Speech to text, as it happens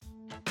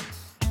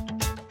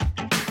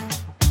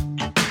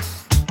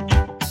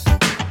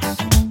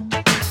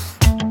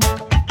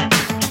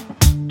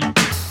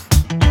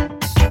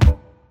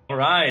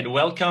right,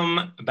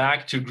 welcome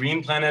back to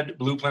Green Planet,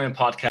 Blue Planet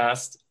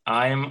podcast.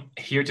 I'm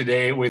here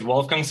today with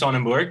Wolfgang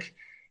Sonnenburg,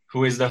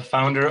 who is the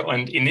founder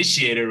and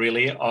initiator,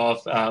 really,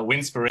 of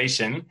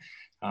Winspiration,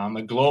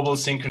 a global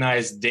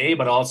synchronized day,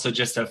 but also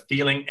just a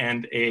feeling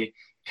and a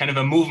kind of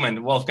a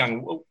movement.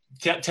 Wolfgang,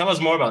 tell us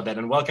more about that,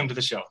 and welcome to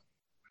the show.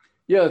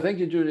 Yeah, thank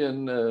you,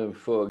 Julian,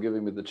 for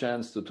giving me the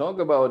chance to talk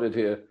about it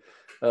here,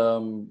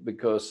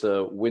 because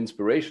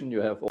Winspiration, you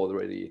have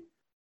already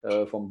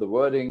from the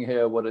wording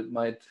here what it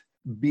might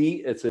be.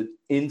 It's an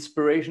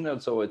inspiration,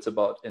 and so it's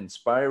about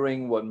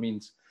inspiring, what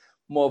means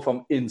more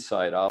from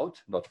inside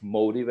out, not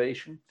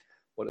motivation,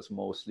 what is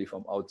mostly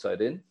from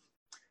outside in.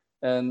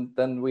 And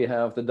then we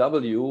have the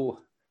W,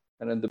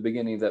 and in the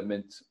beginning that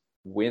meant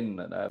win,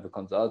 and I have a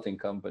consulting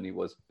company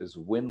is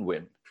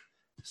win-win.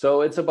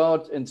 So it's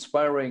about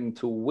inspiring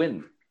to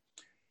win.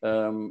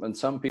 And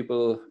some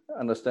people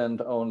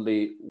understand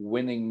only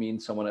winning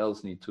means someone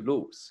else needs to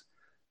lose.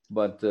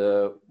 But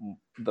the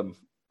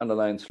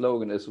underlying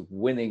slogan is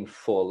winning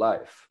for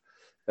life.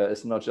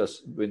 It's not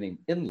just winning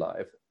in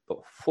life, but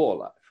for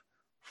life,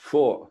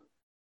 for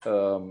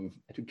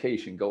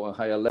education, go a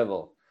higher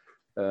level.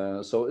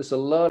 So it's a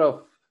lot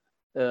of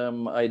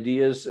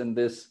ideas in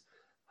this,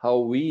 how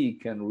we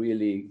can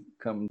really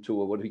come to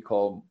what we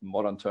call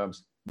modern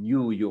terms,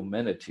 new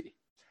humanity.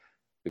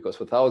 Because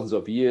for thousands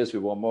of years, we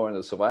were more in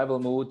a survival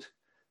mood.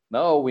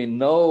 Now we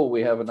know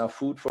we have enough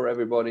food for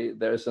everybody.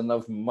 There's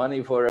enough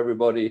money for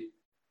everybody.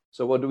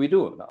 So what do we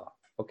do now?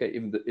 Okay,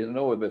 even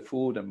with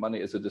food and money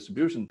is a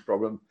distribution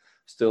problem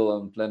still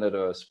on planet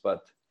Earth,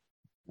 but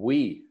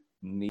we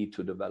need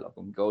to develop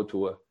and go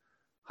to a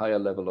higher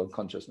level of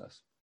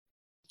consciousness.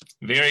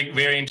 Very,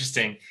 very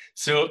interesting.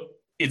 So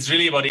it's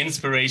really about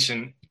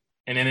inspiration,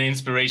 and then an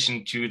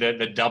inspiration to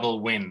the double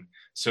win.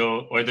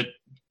 So, or the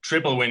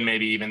triple win,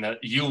 maybe even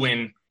that you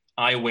win,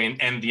 I win,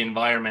 and the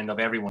environment of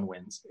everyone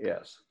wins.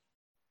 Yes.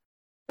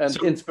 And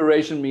so,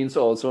 inspiration means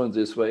also in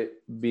this way,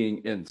 being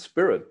in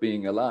spirit,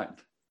 being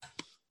aligned.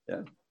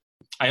 Yeah.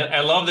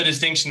 I love the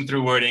distinction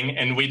through wording,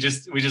 and we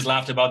just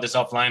laughed about this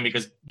offline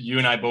because you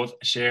and I both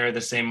share the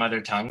same mother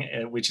tongue,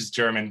 which is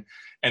German,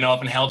 and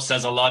often helps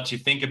us a lot to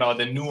think about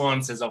the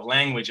nuances of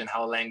language and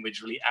how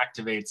language really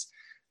activates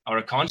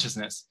our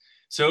consciousness.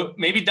 So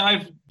maybe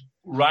dive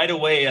right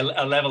away a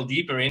level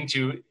deeper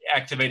into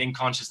activating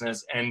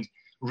consciousness and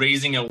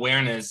raising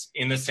awareness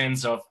in the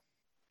sense of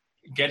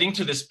getting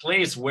to this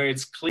place where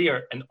it's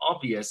clear and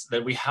obvious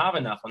that we have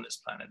enough on this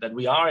planet, that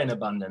we are in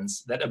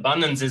abundance, that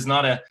abundance is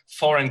not a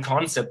foreign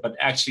concept, but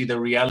actually the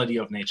reality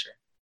of nature.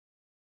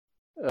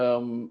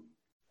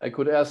 I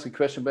could ask a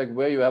question back,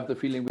 where you have the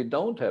feeling we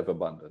don't have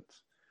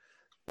abundance.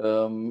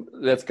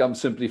 Let's come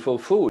simply for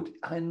food.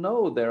 I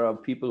know there are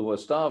people who are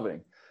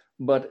starving,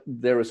 but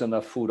there is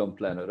enough food on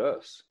planet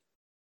Earth.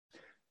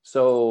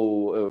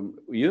 So,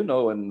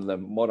 in the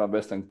modern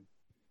Western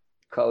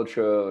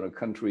culture or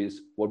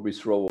countries, what we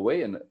throw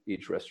away in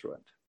each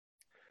restaurant.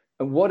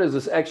 And what is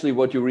this actually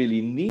what you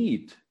really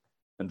need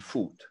in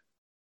food?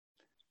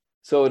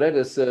 So that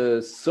is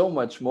so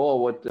much more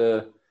what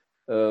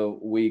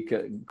we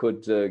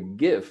could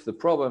give. The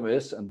problem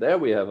is, and there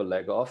we have a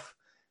lack of,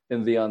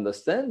 in the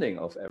understanding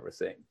of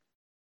everything.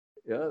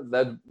 Yeah,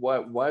 that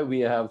why we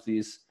have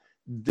these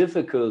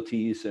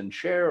difficulties in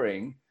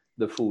sharing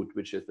the food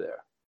which is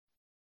there.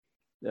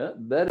 Yeah,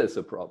 that is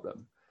a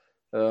problem.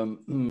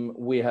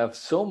 We have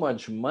so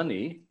much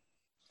money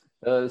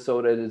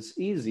so that it's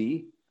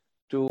easy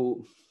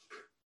to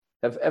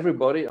have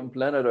everybody on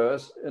planet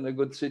Earth in a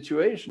good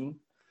situation,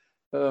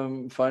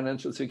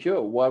 financial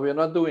secure. Why we're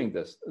not doing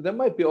this? There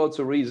might be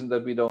also a reason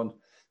that we don't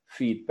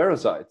feed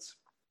parasites.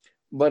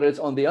 But it's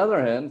on the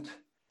other hand,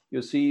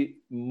 you see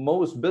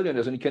most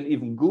billionaires, and you can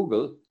even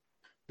Google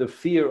the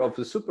fear of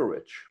the super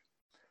rich,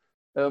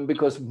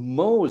 because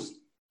most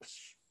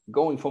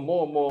going for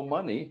more and more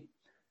money,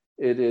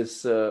 it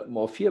is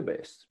more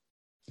fear-based.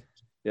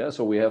 Yeah,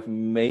 so we have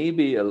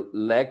maybe a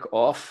lack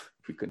of,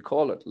 we can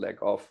call it lack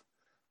of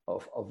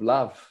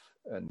love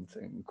and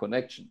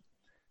connection.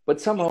 But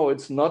somehow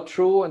it's not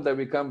true, and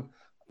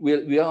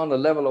we are on a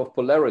level of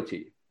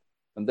polarity.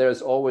 And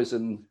there's always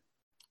a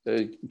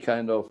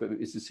kind of,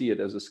 if you see it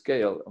as a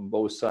scale on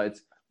both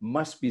sides,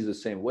 must be the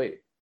same way.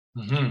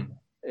 Mm-hmm.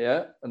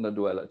 Yeah, and the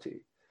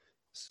duality.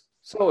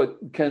 So it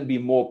can be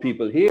more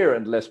people here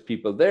and less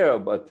people there,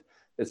 but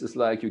it's just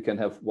like you can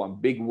have one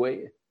big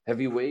weight,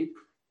 heavy weight,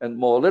 and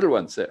more little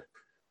ones there.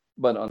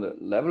 But on the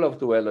level of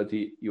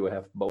duality, you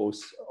have both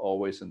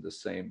always in the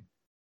same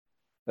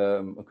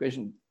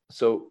equation.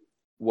 So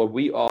what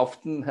we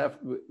often have,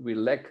 we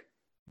lack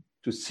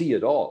to see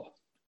it all.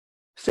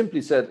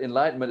 Simply said,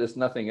 enlightenment is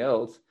nothing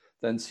else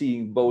than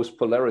seeing both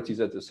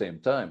polarities at the same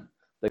time.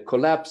 That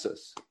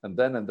collapses, and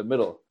then in the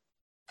middle,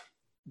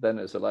 then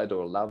is a light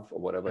or a love or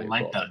whatever you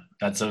like call that. it.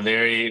 That's a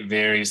very,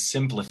 very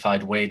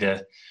simplified way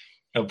to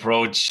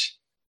approach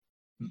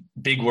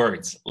big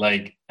words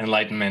like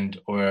enlightenment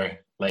or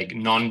like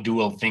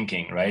non-dual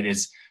thinking, right?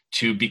 Is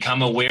to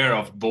become aware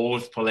of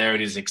both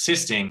polarities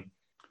existing,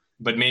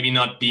 but maybe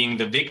not being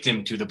the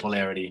victim to the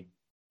polarity,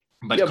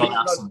 but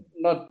collapsing.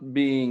 not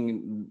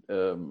being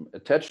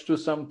attached to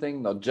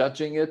something, not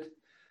judging it,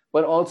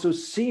 but also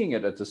seeing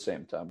it at the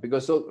same time.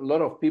 Because a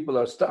lot of people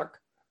are stuck.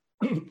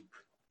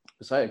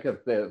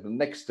 The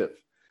next step,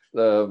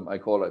 I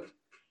call it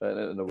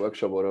in a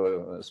workshop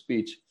or a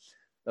speech.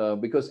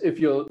 Because if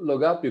you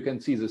look up, you can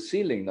see the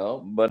ceiling now,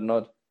 but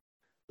not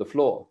the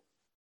floor.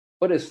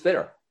 But it's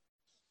there.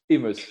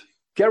 Even it's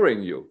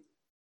carrying you.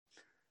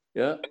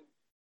 Yeah.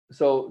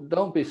 So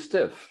don't be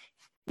stiff.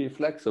 Be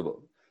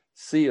flexible.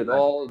 See it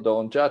all.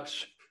 Don't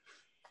judge.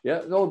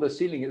 Yeah. No, the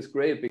ceiling is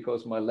great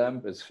because my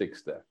lamp is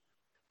fixed there.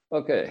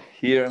 Okay.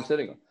 Here I'm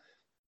sitting.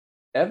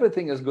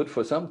 Everything is good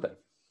for something.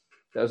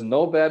 There's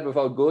no bad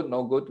without good,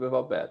 no good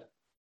without bad.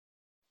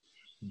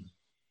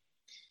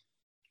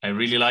 I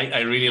really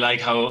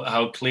like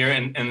how clear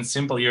and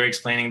simple you're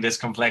explaining this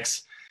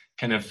complex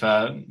kind of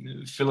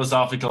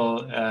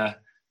philosophical.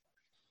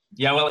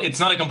 Well, it's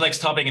not a complex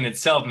topic in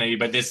itself, maybe,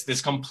 but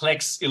this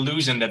complex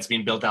illusion that's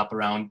been built up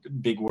around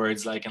big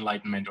words like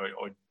enlightenment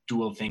or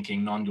dual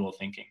thinking, non-dual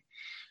thinking.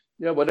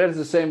 Yeah, but that is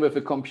the same with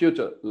the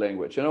computer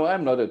language. You know,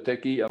 I'm not a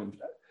techie.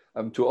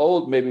 I'm too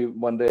old. Maybe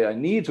one day I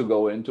need to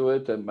go into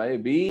it, and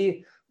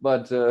maybe.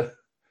 But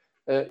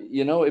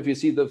you know, if you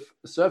see the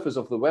surface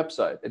of the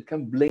website, it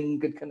can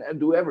blink, it can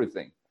do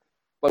everything.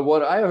 But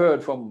what I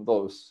heard from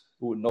those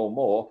who know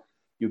more,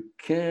 you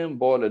can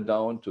boil it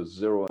down to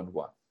 0 and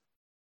 1.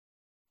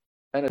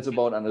 And it's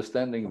about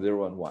understanding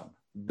 0 and 1.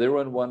 0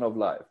 and 1 of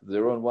life,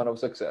 0 and 1 of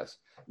success,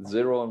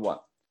 0 and 1.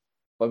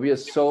 But we are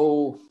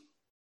so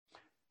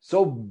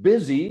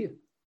busy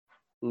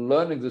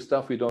learning the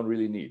stuff we don't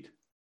really need.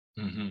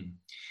 Mm-hmm.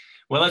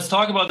 Well, let's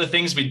talk about the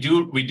things we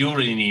do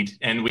really need,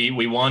 and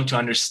we want to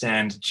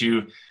understand,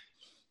 to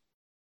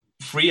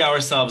free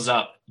ourselves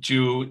up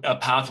to a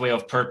pathway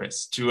of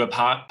purpose, to a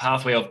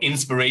pathway of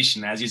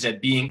inspiration, as you said,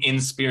 being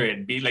in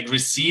spirit, be like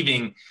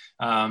receiving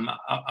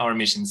our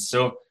missions.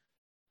 So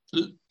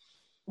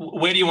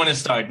where do you want to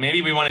start?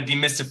 Maybe we want to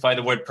demystify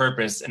the word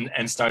purpose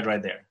and start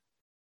right there.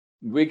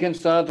 We can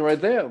start right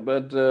there,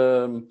 but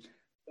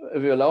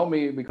if you allow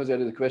me, because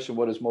that is the question,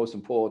 what is most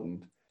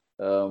important?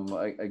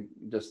 I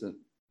just,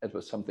 it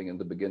was something in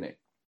the beginning.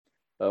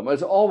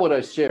 It's all what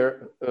I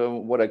share,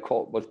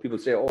 what people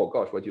say, oh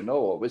gosh, what you know,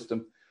 or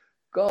wisdom.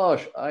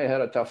 Gosh, I had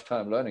a tough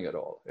time learning it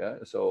all. Yeah,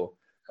 so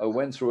I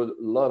went through a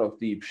lot of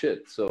deep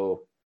shit.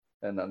 So,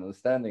 and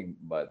understanding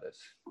by this.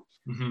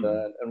 Mm-hmm.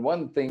 And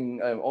one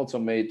thing I've also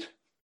made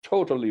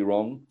totally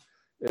wrong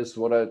is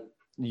what I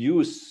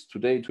use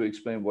today to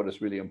explain what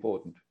is really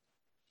important.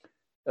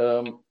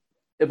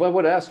 If I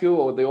would ask you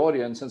or the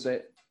audience and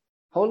say,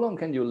 how long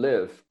can you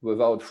live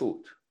without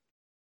food?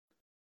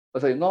 I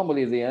say,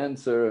 normally the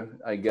answer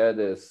I get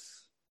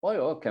is, oh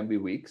yeah, it can be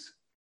weeks.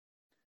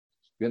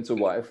 You can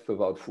survive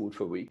without food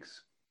for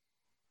weeks.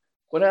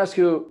 When I ask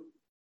you,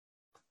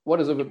 what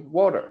is it with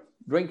water,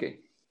 drinking?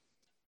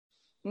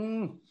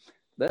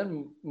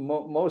 Then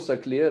most are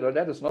clear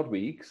that is not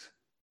weeks,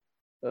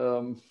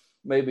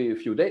 maybe a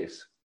few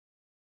days.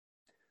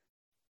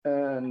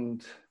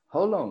 And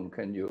how long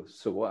can you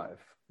survive,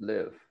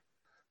 live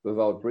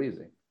without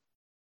breathing?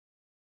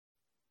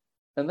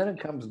 And then it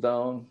comes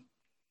down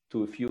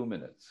to a few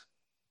minutes.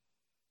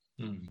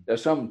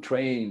 There's some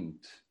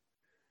trained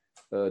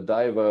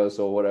divers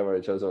or whatever,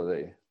 it is, or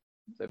they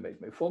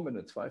make me 4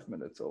 minutes, 5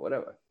 minutes, or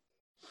whatever.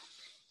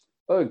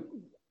 Oh,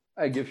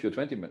 I give you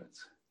 20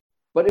 minutes.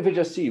 But if you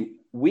just see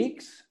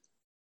weeks,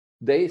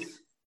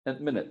 days, and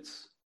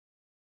minutes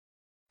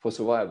for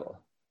survival,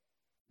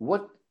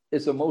 what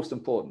is the most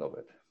important of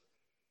it?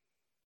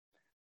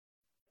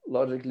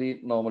 Logically,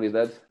 normally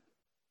that,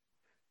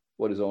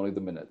 what is only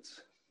the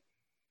minutes?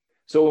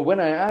 So when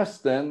I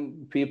ask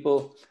then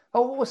people,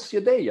 how was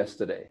your day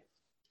yesterday?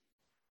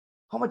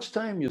 How much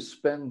time you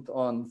spent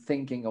on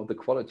thinking of the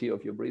quality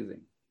of your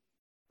breathing?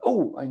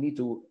 Oh, I need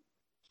to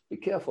be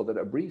careful that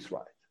I breathe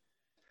right.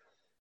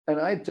 And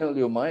I tell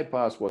you, my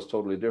past was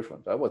totally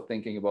different. I was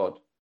thinking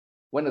about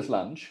when is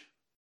lunch?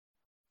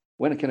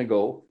 When can I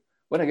go?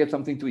 When I get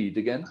something to eat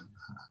again?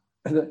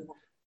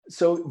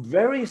 So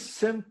very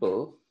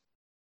simple.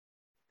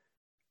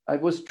 I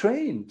was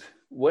trained,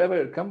 wherever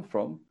it come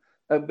from,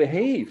 I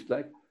behaved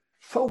like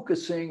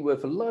focusing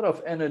with a lot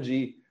of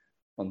energy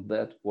on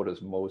that, what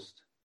is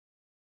most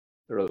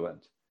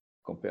relevant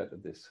compared to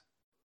these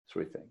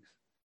three things.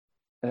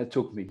 And it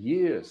took me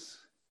years,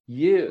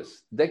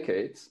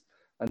 decades,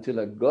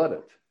 until I got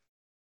it,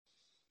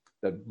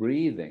 that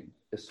breathing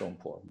is so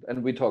important.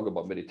 And we talk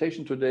about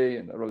meditation today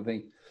and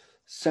everything,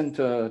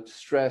 centered,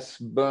 stress,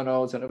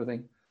 burnouts and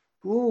everything.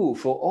 Ooh,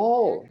 for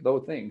all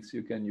those things,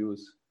 you can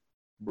use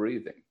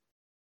breathing.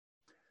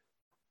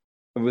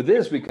 And with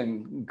this, we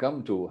can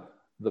come to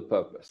the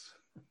purpose.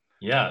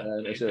 Yeah,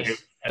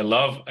 I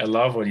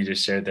love what you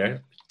just shared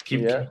there.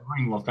 Keep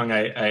going, Wolfgang.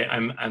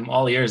 I'm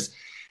all ears.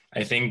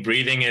 I think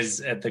breathing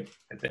is at the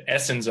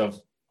essence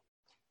of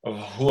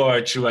who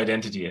our true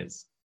identity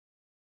is.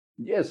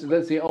 Yes,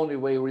 that's the only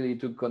way really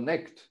to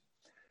connect.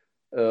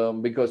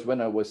 Because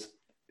when I was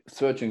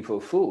searching for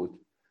food,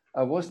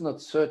 I was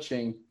not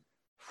searching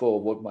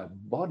for what my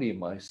body,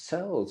 my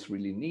cells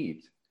really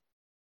need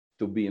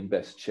to be in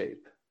best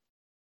shape.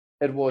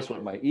 It was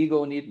what my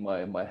ego need,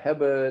 my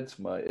habits,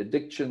 my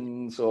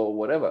addictions, or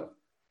whatever.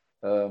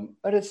 And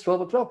it's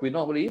 12 o'clock. We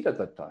normally eat at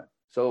that time.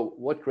 So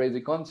what crazy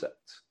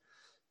concepts?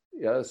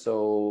 Yeah.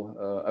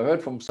 So I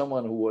heard from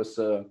someone who was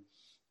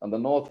on the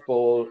North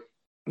Pole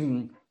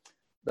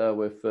there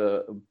with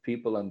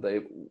people, and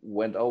they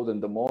went out in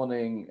the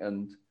morning,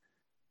 and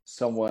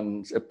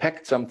someone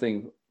packed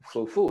something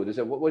for food. They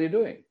said, what are you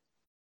doing?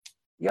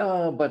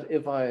 Yeah, but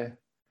if I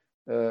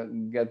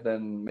get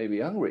then maybe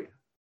hungry.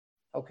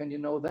 How can you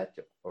know that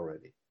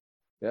already?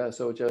 Yeah,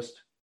 so just,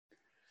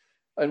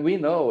 and we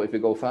know if you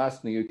go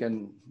fasting, you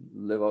can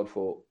live out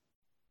for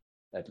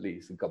at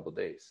least a couple of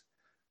days,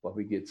 but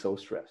we get so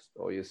stressed.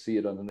 Or you see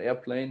it on an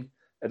airplane,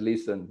 at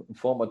least in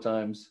former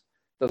times,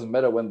 doesn't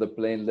matter when the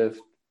plane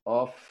lifts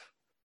off,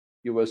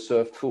 you were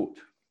served food.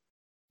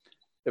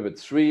 If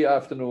it's 3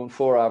 afternoon,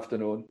 4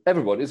 afternoon,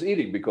 everybody's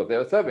eating because they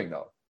are serving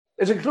now.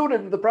 It's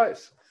included in the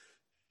price.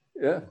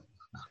 Yeah.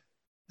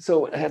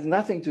 So it had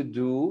nothing to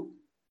do.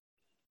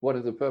 What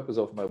is the purpose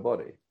of my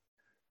body?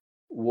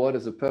 What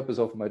is the purpose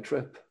of my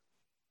trip?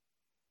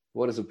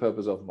 What is the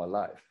purpose of my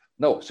life?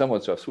 No,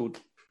 someone serves food.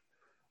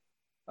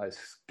 I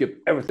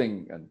skip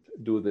everything and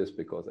do this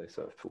because they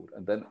serve food.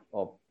 And then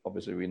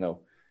obviously we know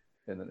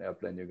in an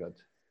airplane you got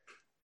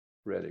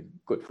really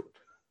good food.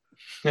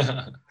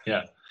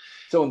 Yeah.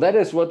 So that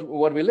is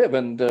what we live.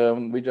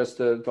 And we just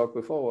talked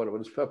before,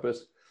 what is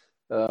purpose?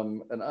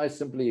 And I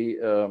simply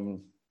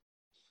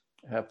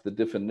have the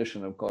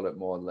definition and call it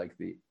more like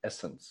the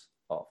essence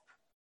of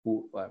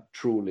who I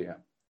truly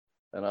am.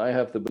 And I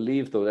have the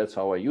belief, though that's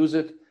how I use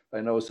it.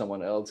 I know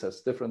someone else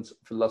has different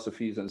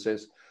philosophies and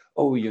says,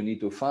 oh, you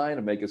need to find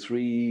and make a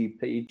 3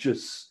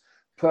 pages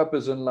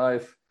purpose in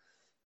life.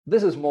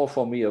 This is more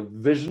for me a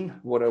vision,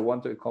 what I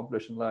want to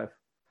accomplish in life.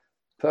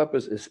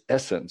 Purpose is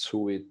essence,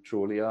 who we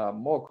truly are,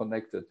 more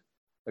connected,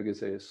 like I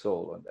say,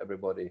 soul, and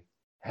everybody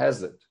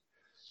has it.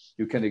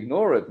 You can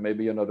ignore it,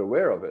 maybe you're not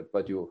aware of it,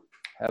 but you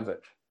have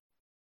it.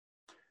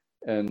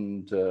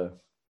 And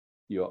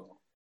you're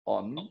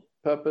on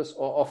purpose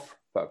or off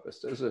purpose.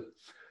 There's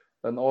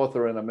an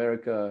author in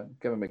America,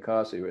 Kevin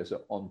McCarthy, who is an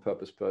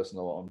on-purpose person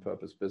or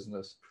on-purpose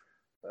business,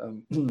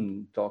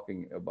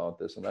 talking about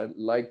this. And I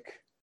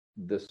like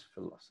this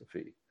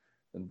philosophy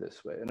in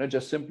this way. And I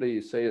just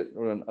simply say it,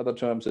 or in other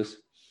terms, is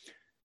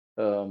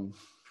and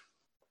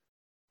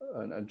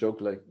a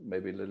joke like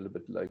maybe a little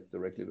bit like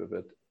directly with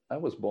it. I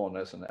was born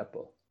as an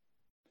apple,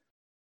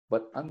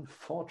 but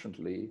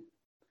unfortunately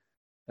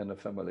in a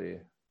family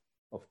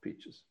of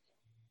peaches.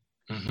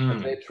 Mm-hmm.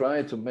 And they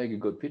tried to make a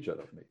good peach out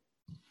of me.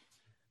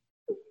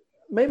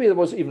 Maybe there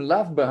was even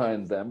love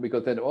behind them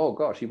because they, oh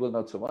gosh, he will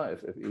not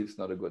survive if he's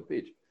not a good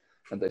peach.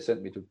 And they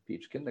sent me to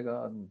peach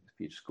kindergarten,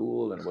 peach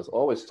school, and was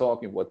always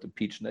talking what the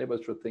peach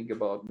neighbors should think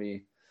about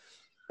me.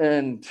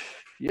 And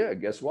yeah,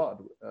 guess what?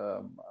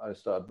 I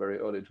start very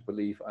early to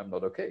believe I'm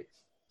not okay.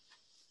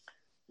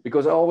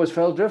 Because I always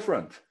felt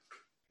different.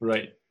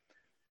 Right.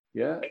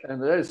 Yeah,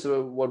 and that is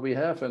what we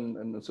have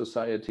in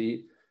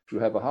society. You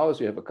have a house,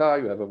 you have a car,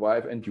 you have a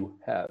wife, and you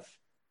have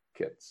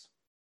kids.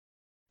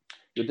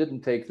 You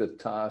didn't take the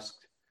task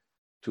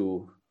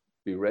to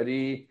be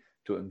ready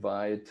to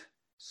invite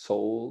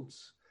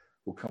souls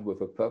who come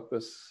with a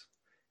purpose.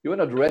 You are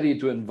not ready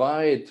to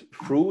invite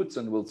fruits,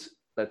 and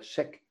let's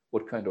check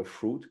what kind of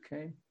fruit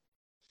came.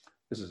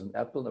 This is an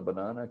apple, a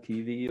banana,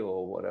 kiwi,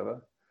 or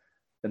whatever.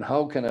 And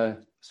how can I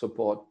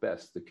support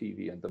best the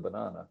kiwi and the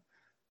banana,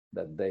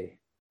 that they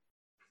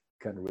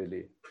can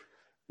really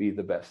be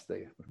the best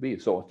they be.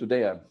 So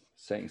today I'm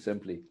saying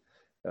simply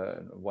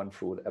one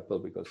fruit, apple,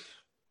 because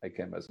I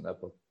came as an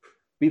apple.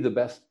 Be the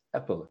best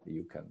apple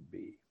you can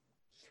be.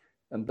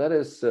 And that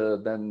is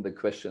then the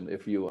question.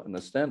 If you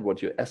understand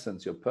what your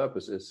essence, your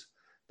purpose is,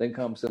 then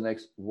comes the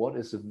next, what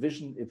is the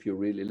vision if you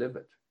really live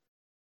it?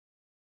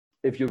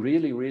 If you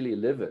really, really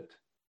live it,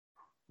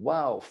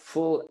 wow,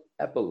 full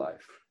apple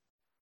life.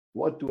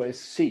 What do I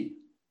see?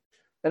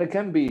 And it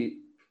can be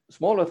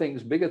smaller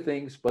things, bigger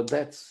things, but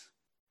that's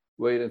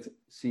where you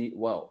see,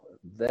 wow,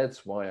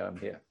 that's why I'm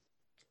here.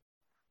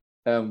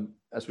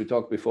 As we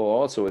talked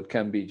before, also, it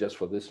can be just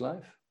for this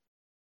life,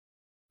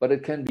 but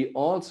it can be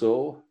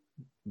also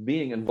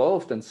being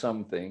involved in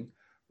something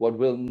what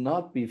will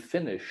not be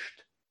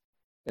finished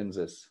in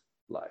this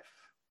life,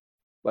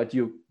 but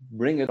you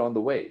bring it on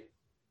the way.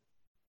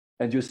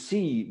 And you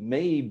see,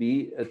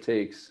 maybe it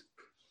takes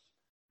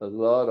a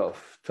lot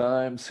of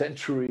time,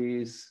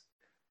 centuries,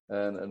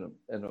 and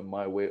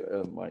my way,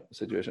 my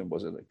situation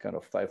was a kind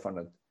of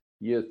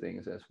 500-year thing.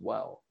 It says,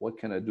 wow, what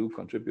can I do?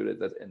 Contributed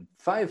that in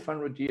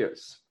 500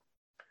 years,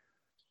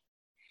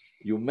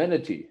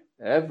 humanity,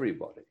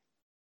 everybody,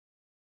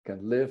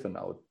 can live an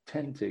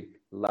authentic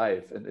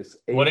life and is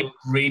able. What a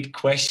great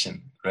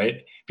question,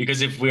 right?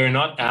 Because if we're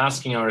not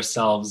asking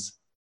ourselves,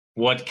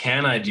 what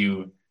can I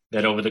do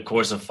that over the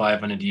course of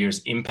 500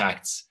 years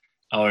impacts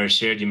our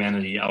shared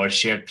humanity, our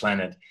shared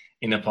planet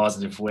in a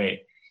positive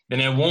way, then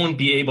I won't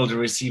be able to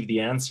receive the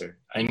answer.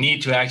 I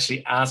need to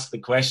actually ask the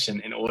question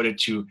in order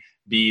to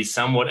be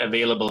somewhat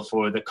available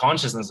for the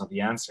consciousness of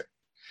the answer.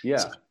 Yeah.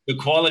 So the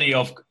quality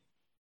of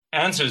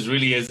answers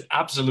really is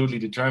absolutely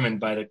determined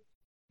by the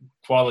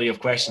quality of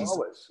questions.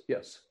 Always,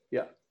 yes,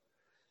 yeah.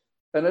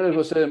 And then it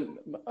was,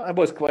 I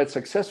was quite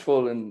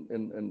successful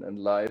in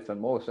life, and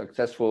more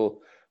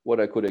successful what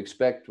I could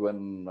expect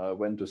when I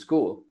went to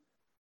school.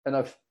 And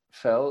I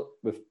fell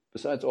with,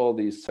 besides all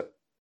these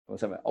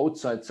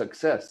outside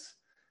success,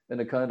 in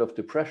a kind of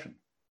depression.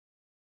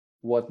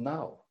 What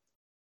now?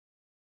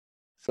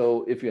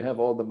 So if you have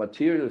all the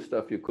material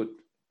stuff you could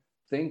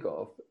think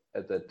of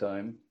at that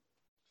time,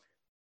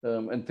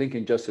 and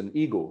thinking just an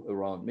ego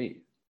around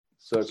me,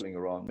 circling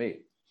around me.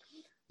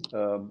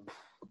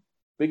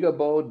 Bigger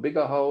boat,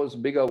 bigger house,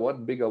 bigger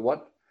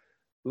what?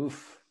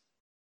 Oof.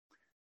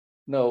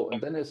 No,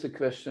 and then it's the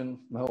question,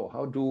 no,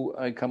 how do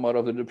I come out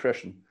of the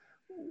depression?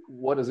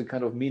 What is the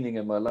kind of meaning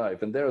in my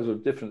life? And there are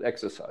different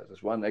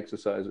exercises. One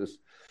exercise is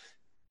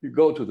you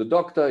go to the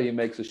doctor, he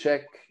makes a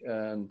check,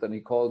 and then he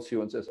calls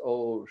you and says,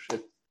 oh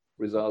shit,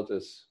 result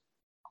is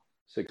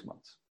 6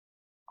 months.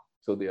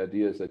 So the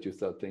idea is that you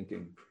start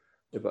thinking,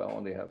 if I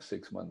only have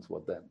 6 months,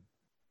 what then?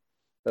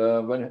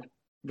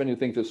 When you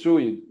think this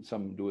through,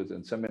 some do it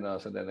in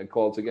seminars, and then it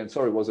calls again.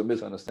 Sorry, it was a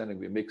misunderstanding.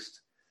 We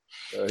mixed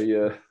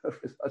here.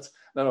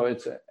 No,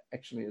 it's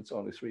actually it's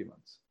only 3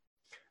 months,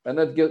 and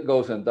that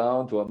goes then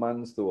down to a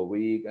month, to a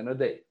week, and a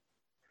day.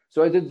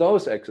 So I did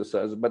those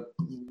exercises, but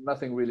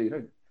nothing really.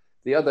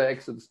 The other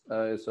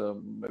exercise,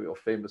 maybe of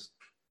famous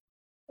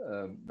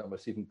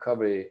Stephen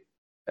Covey,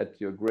 At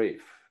Your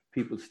Grave.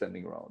 People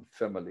standing around,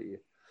 family,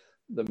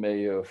 the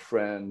mayor,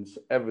 friends,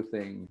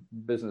 everything,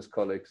 business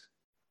colleagues.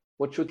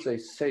 What should they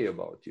say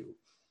about you?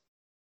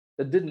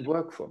 It didn't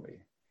work for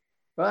me.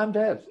 Well, I'm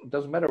dead. It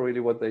doesn't matter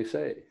really what they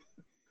say.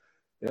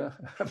 Yeah,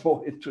 I'm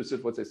more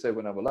interested what they say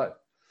when I'm alive.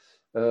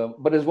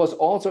 But it was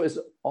also is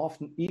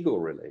often ego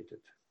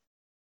related.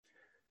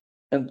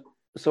 And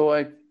so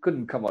I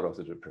couldn't come out of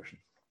the depression.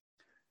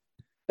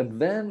 And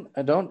then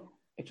I don't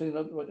actually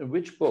know in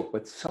which book,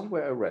 but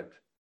somewhere I read,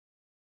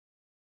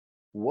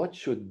 what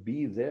should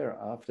be there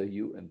after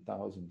you in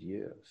 1,000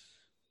 years?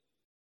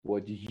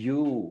 What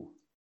you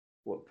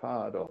were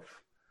part of,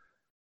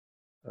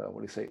 what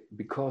do you say?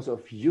 Because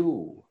of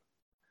you,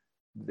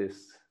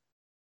 this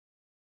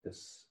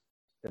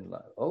in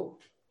life. Oh,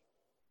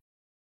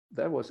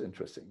 that was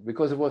interesting,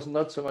 because it was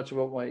not so much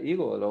about my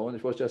ego alone.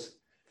 It was just,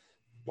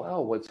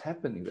 wow, what's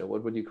happening there?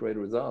 What would you create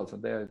results?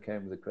 And there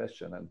came the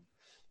question, and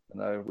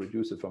I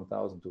reduced it from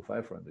 1,000 to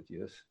 500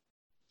 years.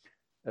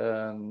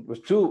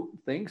 With two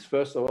things.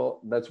 First of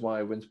all, that's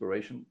why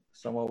Winspiration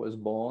somehow was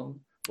born.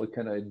 What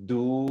can I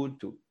do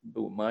to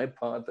do my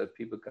part that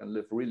people can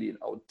live really an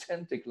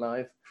authentic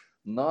life,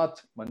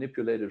 not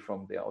manipulated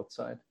from the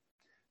outside,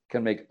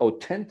 can make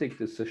authentic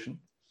decisions.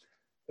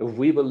 If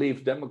we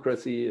believe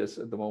democracy is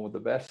at the moment the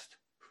best,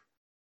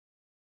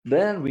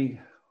 then we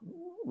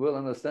will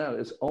understand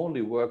it's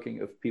only working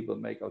if people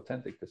make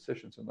authentic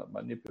decisions and not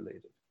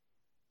manipulated.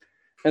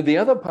 And the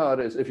other part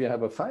is if you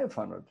have a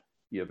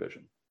 500-year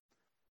vision,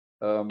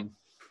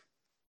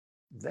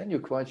 then you're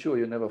quite sure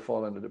you never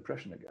fall into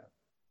depression again,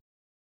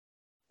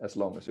 as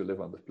long as you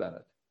live on this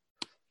planet.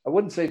 I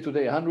wouldn't say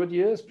today 100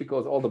 years,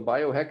 because all the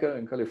biohacker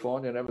in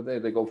California and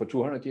everything, they go for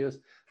 200 years.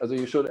 So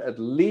you should at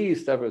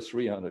least have a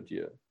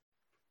 300-year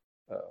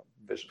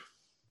vision.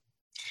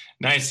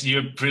 Nice.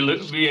 You're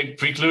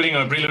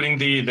preluding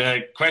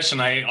the question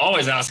I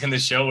always ask in the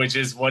show, which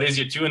is, what is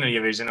your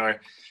 200-year vision,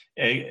 or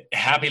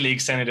happily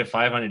extended to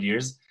 500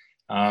 years?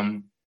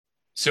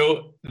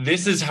 So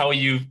this is how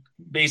you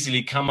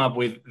basically come up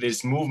with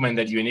this movement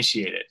that you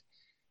initiated,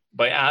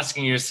 by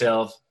asking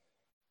yourself,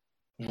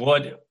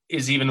 what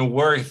is even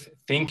worth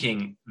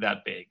thinking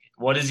that big?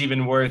 What is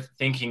even worth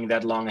thinking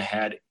that long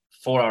ahead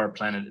for our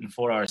planet and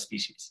for our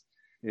species?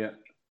 Yeah.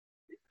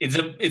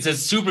 It's a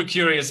super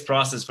curious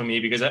process for me,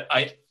 because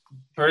I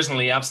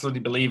personally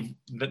absolutely believe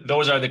that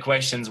those are the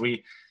questions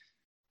we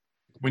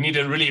need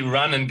to really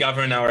run and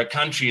govern our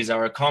countries,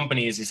 our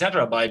companies,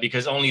 etc. by,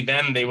 because only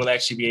then they will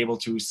actually be able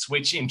to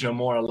switch into a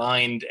more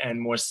aligned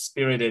and more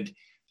spirited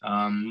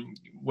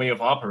way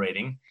of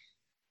operating.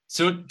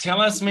 So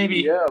tell us maybe.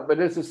 Yeah, but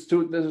this is a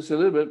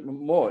little bit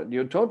more.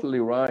 You're totally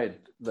right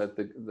that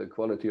the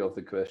quality of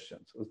the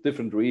questions, with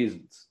different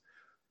reasons,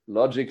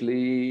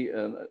 logically,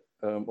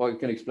 or I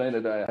can explain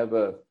it. I have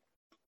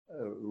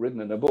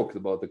written in a book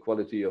about the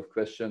quality of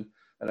question,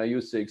 and I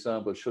use the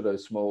example: should I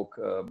smoke?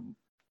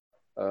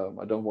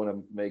 I don't want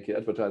to make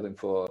advertising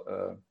for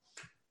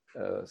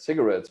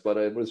cigarettes, but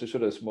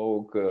should I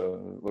smoke?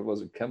 What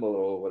was it, Camel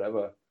or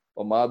whatever,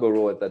 or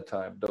Marlboro at that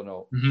time? Don't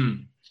know.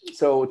 Mm-hmm.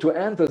 So to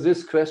answer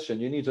this question,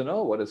 you need to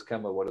know what is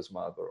Camel, what is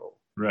Marlboro.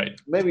 Right.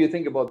 Maybe you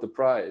think about the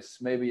price,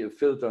 maybe a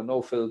filter,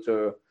 no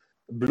filter,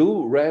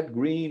 blue, red,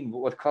 green,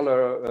 what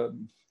color,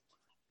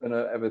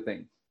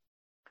 everything.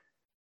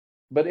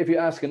 But if you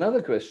ask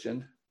another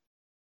question,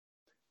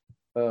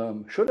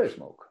 should I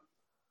smoke?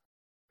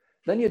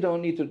 Then you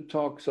don't need to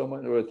talk so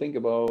much or think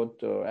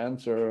about or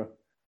answer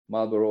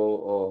Marlboro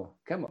or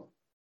Camel.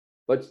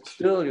 But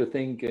still you're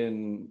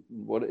thinking,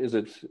 what is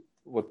it?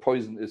 What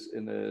poison is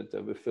in it?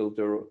 With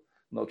filter,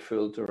 not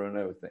filter, and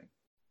everything.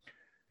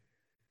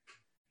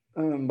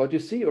 But you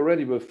see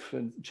already with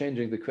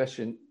changing the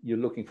question, you're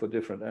looking for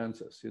different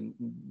answers. You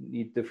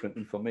need different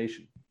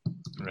information.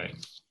 Right.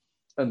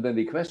 And then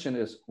the question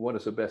is, what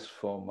is the best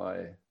for my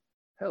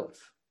health?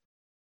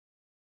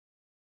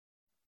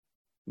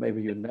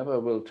 Maybe you never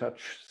will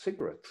touch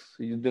cigarettes.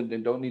 You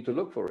don't need to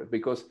look for it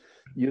because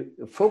your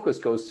focus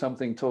goes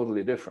something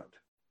totally different.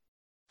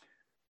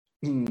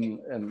 And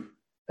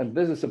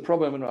this is a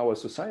problem in our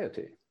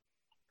society.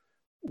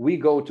 We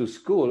go to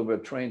school, we're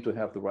trained to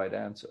have the right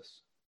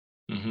answers.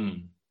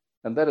 Mm-hmm.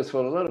 And that is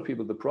for a lot of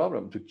people the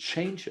problem, to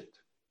change it.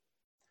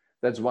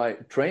 That's why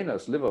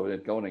trainers live over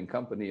it, go in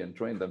company and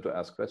train them to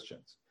ask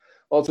questions.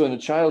 Also in the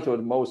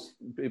childhood, most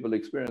people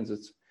experience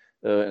it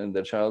in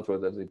their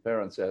childhood that the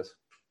parent says,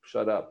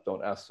 shut up,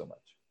 don't ask so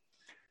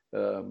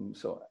much.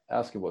 So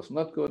asking was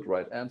not good,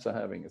 right answer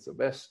having is the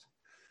best.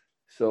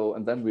 So,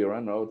 and then we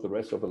run out the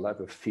rest of the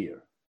life of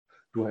fear.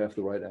 Do I have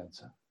the right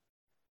answer?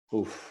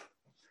 Oof.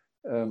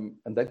 And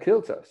that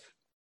kills us.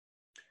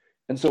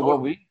 And so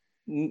what we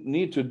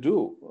need to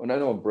do, and I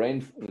know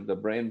the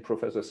brain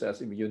professor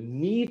says, you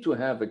need to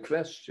have a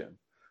question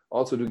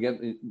also to get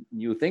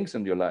new things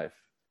in your life.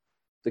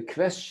 The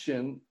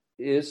question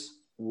is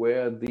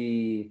where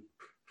the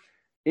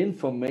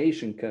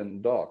information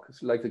can dock.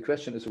 It's like the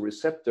question is a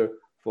receptor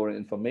for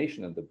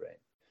information in the brain.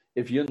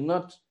 If you're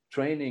not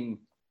training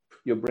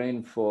your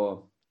brain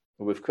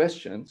with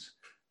questions,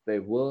 they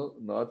will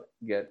not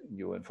get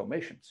new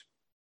informations.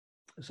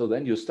 So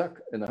then you're stuck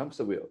in a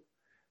hamster wheel.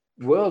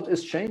 World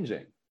is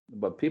changing,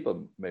 but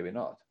people maybe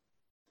not,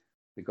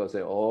 because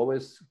they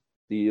always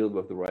deal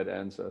with the right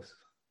answers.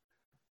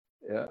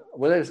 Yeah,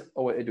 well, that's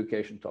our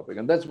education topic,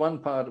 and that's one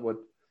part what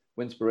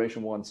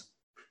Winspiration wants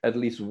at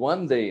least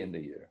one day in the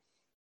year.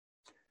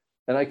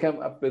 And I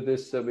came up with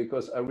this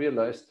because I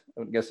realized,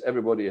 I guess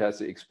everybody has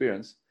the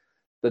experience,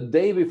 the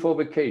day before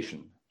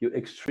vacation, you're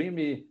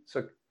extremely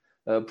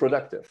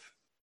productive.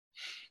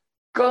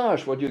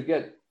 Gosh, what you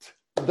get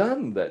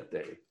done that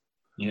day.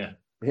 Yeah.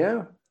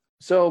 Yeah.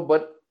 So,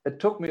 but it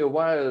took me a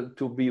while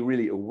to be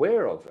really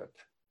aware of it,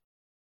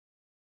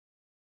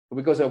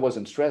 because I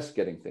wasn't stressed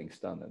getting things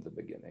done in the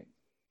beginning.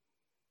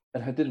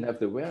 And I didn't have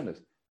the awareness.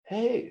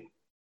 Hey,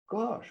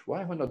 gosh,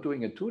 why am I not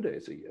doing it 2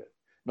 days a year?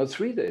 Not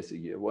 3 days a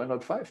year? Why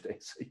not 5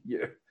 days a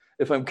year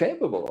if I'm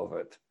capable of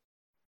it?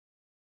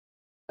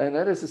 And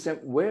that is the same.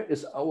 Where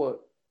is our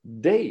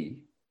day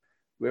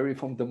where we,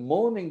 from the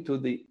morning to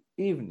the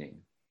evening,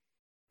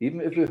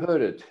 even if you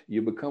heard it,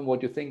 you become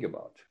what you think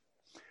about.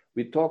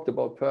 We talked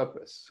about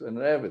purpose and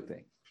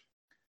everything.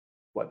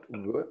 But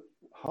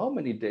how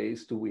many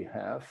days do we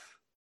have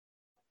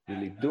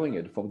really doing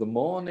it? From the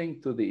morning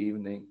to the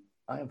evening,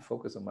 I am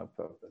focused on my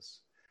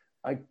purpose.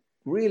 I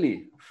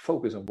really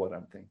focus on what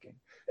I'm thinking.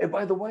 And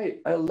by the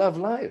way, I love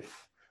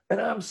life. And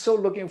I'm so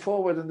looking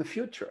forward in the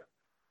future.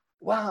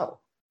 Wow.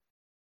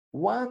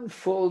 One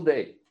full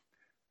day.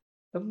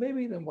 And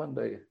maybe then one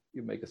day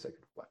you make a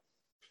second one.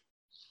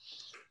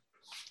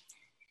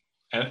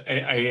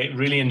 I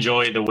really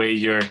enjoy the way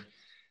you're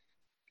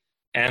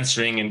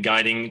answering and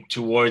guiding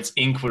towards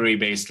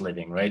inquiry-based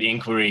living, right?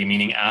 Inquiry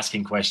meaning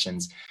asking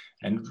questions,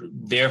 and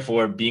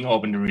therefore being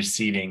open to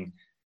receiving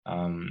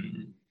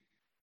the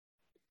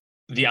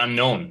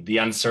unknown, the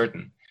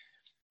uncertain.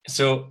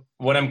 So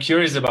what I'm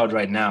curious about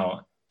right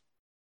now,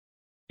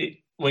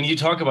 when you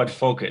talk about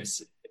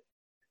focus,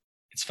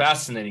 it's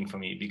fascinating for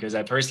me because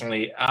I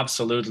personally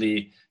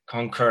absolutely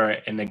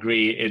concur and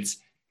agree. It's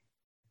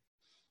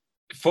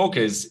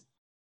focus.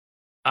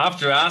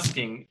 After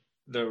asking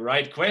the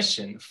right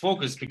question,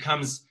 focus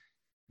becomes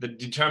the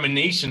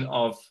determination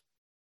of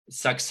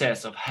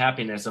success, of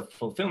happiness, of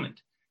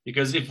fulfillment.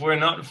 Because if we're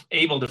not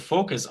able to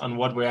focus on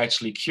what we're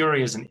actually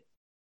curious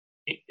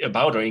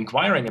about or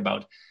inquiring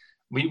about,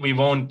 we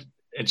won't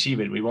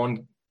achieve it. We won't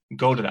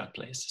go to that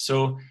place.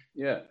 So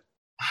yeah,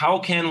 how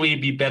can we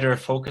be better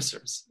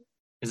focusers?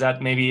 Is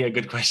that maybe a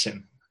good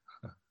question?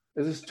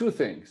 There's two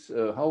things.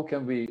 How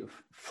can we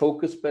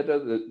focus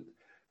better?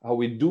 How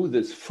we do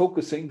this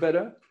focusing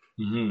better?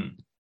 Mm-hmm.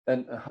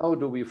 And how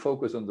do we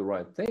focus on the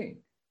right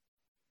thing?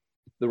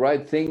 The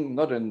right thing,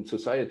 not in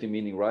society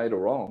meaning right or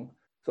wrong,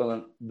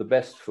 so the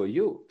best for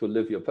you to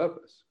live your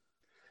purpose.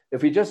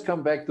 If we just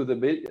come back to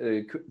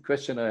the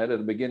question I had at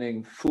the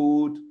beginning,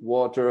 food,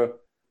 water,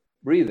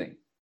 breathing.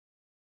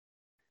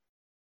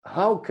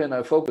 How can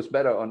I focus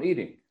better on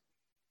eating?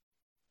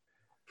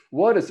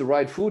 What is the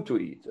right food to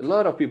eat? A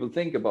lot of people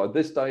think about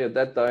this diet,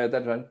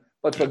 that one,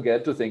 but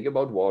forget to think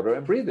about water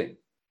and breathing.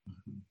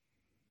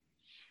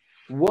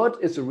 Mm-hmm. What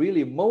is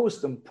really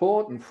most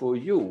important for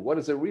you? What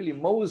is really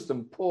most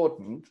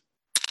important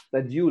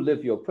that you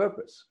live your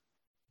purpose?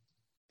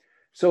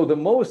 So the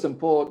most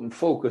important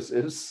focus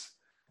is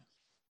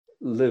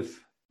live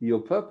your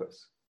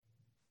purpose.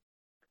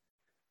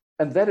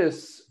 And that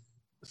is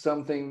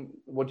something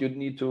what you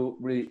need to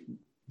really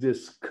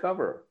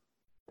discover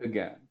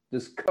again.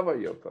 Discover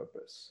your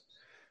purpose,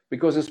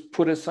 because it's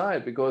put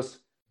aside because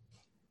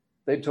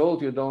they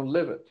told you don't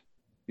live it.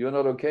 You're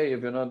not okay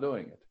if you're not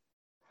doing it.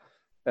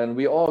 And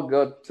we all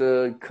got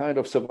kind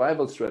of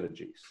survival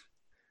strategies.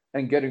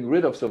 And getting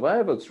rid of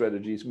survival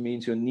strategies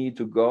means you need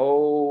to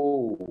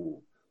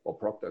go, or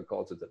Proctor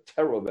calls it the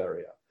terror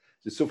barrier.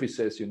 The Sufi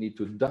says you need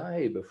to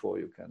die before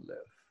you can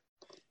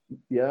live.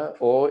 Yeah,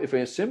 or if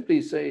I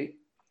simply say,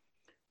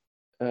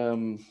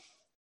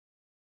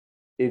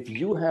 if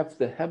you have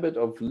the habit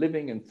of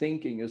living and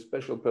thinking a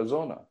special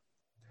persona,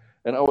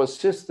 and our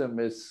system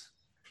is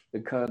a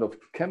kind of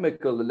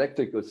chemical,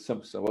 electrical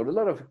system, or a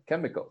lot of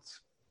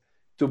chemicals,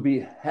 to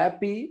be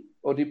happy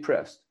or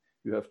depressed,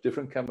 you have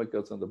different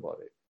chemicals in the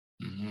body.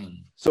 Mm-hmm.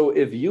 So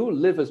if you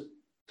live a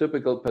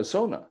typical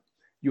persona,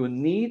 you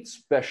need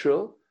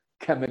special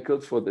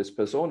chemicals for this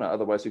persona,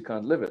 otherwise you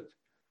can't live it.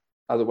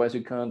 Otherwise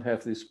you can't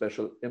have these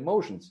special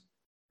emotions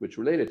which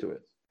related to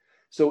it.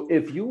 So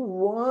if you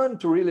want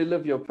to really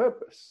live your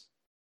purpose,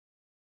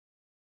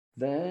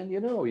 then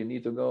you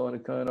need to go on a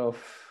kind of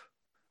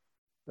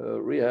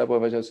rehab,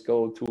 or just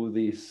go to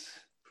these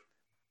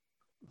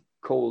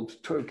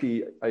cold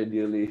turkey,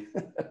 ideally.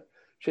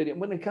 Shitty.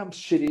 When it comes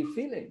shitty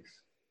feelings,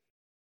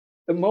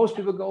 and most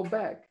people go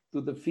back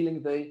to the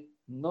feeling they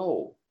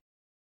know.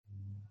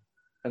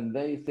 And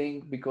they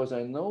think, because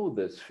I know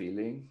this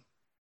feeling,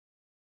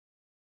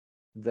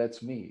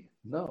 that's me.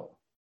 No,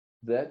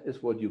 that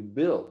is what you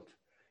build,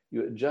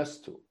 you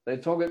adjust to. They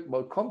talk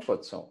about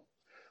comfort zone.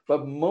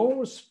 But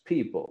most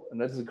people,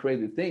 and that's a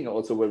crazy thing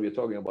also where we're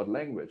talking about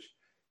language,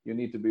 you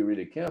need to be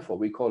really careful.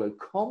 We call it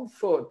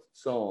comfort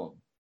zone.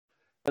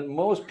 And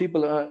most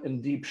people are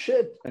in deep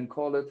shit and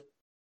call it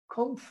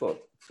comfort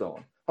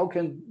zone. How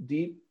can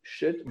deep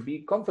shit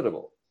be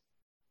comfortable?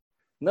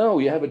 No,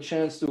 you have a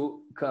chance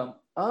to come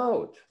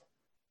out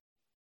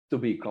to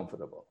be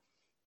comfortable.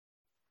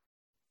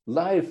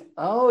 Life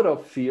out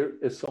of fear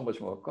is so much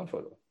more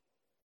comfortable.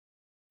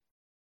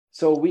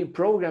 So we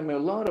program a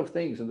lot of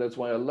things, and that's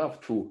why I love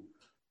to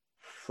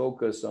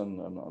focus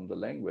on the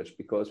language,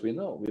 because we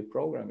know we're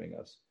programming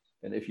us.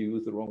 And if you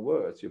use the wrong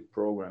words, you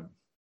program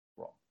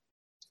wrong.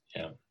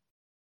 Yeah.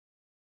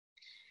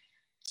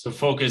 So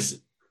focus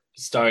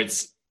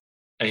starts,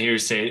 I hear you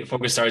say,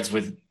 focus starts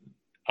with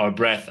our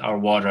breath, our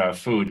water, our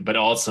food, but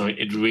also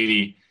it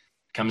really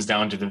comes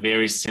down to the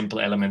very simple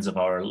elements of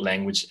our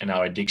language and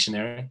our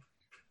dictionary.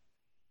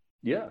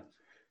 Yeah.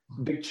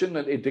 Diction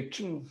and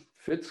addiction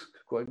fits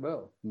quite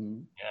well.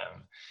 Mm-hmm.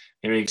 Yeah,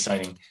 very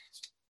exciting.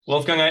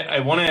 Wolfgang, I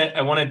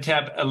want to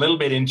tap a little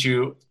bit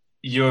into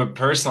your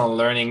personal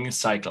learning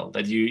cycle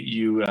that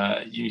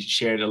you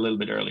shared a little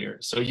bit earlier.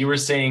 So you were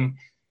saying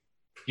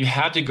you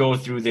had to go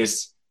through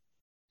this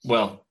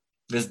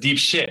deep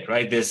shit,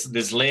 right?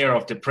 This layer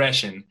of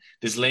depression,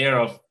 this layer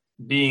of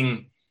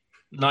being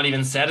not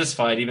even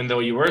satisfied, even though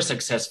you were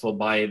successful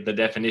by the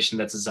definition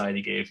that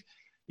society gave,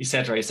 et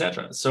cetera, et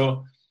cetera.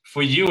 So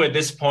for you at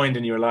this point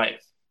in your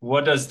life,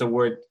 what does the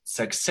word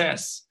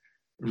success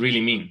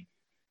really mean?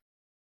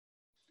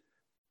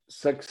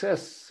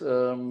 Success,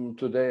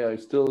 today I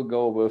still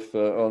go with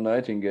Earl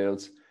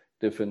Nightingale's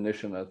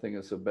definition. I think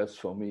it's the best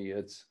for me.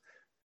 It's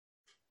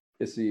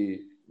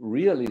the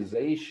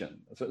realization.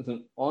 So it's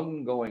an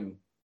ongoing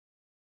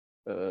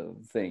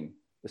thing.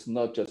 It's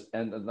not just,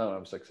 and now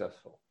I'm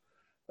successful.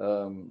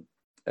 And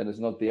it's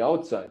not the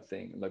outside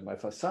thing. Like my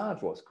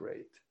facade was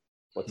great,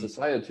 what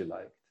society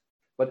liked,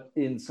 but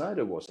inside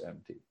it was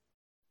empty.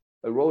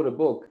 I wrote a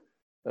book,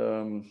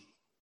 Better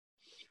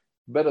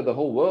the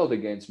Whole World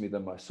Against Me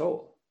Than My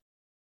Soul.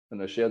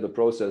 And I shared the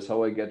process,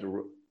 how I get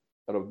out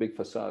of a big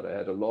facade. I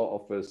had a law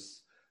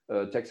office,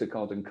 a tax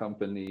accounting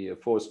company, a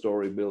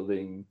 4-story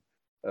building,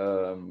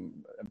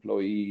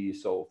 employee.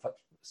 So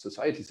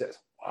society says,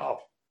 wow,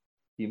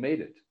 he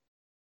made it.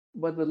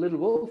 But the little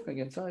Wolfgang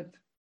inside,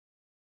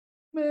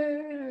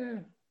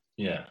 meh.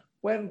 Yeah.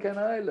 When can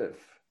I live?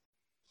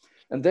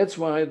 And that's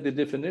why the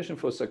definition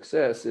for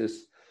success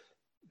is,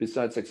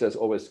 besides success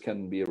always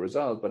can be a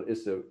result, but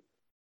is the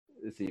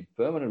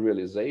permanent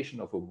realization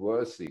of a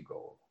worthy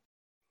goal.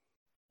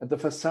 And the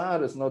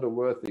facade is not a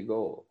worthy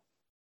goal.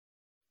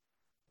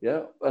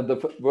 Yeah, and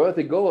the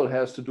worthy goal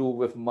has to do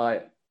with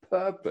my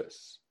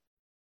purpose,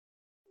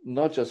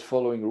 not just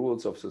following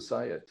rules of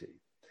society.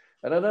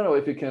 And I don't know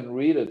if you can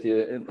read it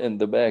here in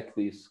the back,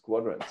 these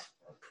quadrants.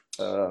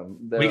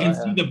 We can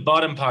see the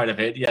bottom part of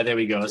it. Yeah, there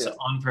we go. Yeah. So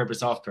on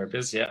purpose, off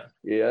purpose. Yeah.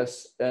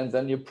 Yes. And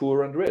then you're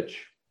poor and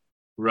rich.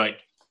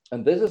 Right.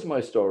 And this is my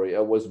story.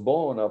 I was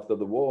born after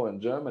the war in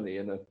Germany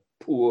in a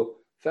poor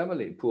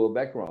family, poor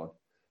background.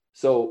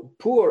 So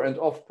poor and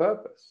off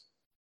purpose.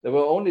 There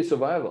were only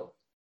survival.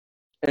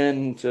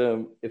 And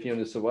if you're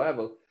in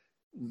survival,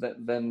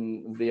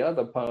 then the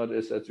other part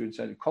is that you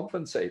can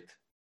compensate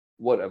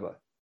whatever.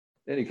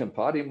 Then you can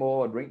party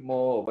more, drink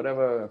more, or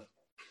whatever.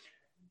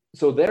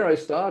 So there I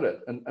started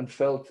and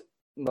felt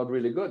not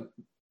really good.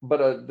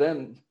 But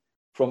then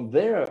from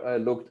there I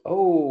looked,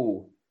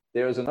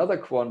 there's another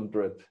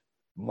quadrant,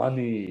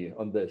 money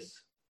on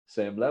this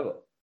same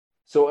level.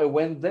 So I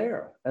went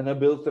there and I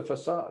built the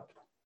facade.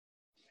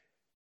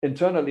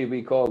 Internally,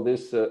 we call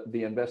this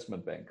the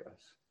investment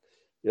bankers.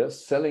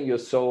 Yes, selling your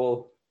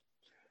soul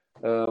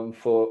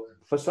for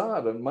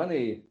facade and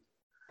money.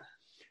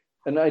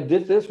 And I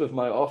did this with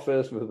my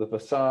office, with the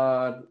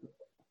facade.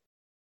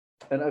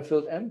 and I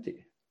felt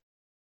empty.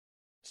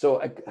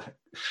 So I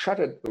shut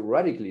it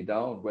radically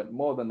down, went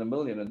more than $1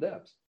 million in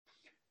debt.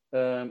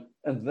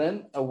 And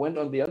then I went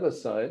on the other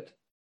side.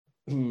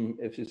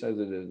 If you say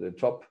the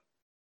top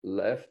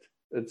left,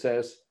 it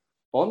says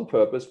on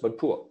purpose, but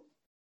poor.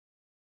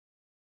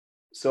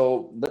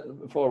 So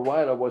for a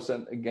while I was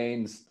then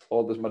against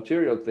all this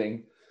material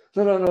thing.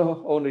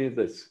 No, only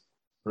this.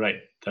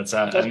 Right. That's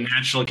a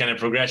natural kind of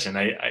progression.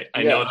 I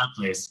know that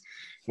place.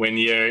 When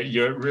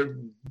you're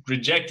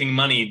rejecting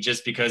money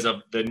just because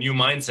of the new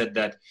mindset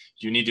that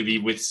you need to be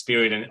with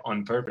spirit and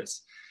on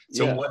purpose.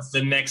 So what's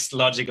the next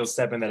logical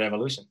step in that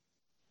evolution?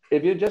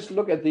 If you just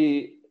look at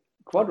the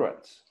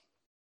quadrants,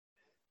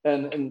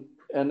 and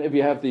if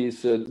you have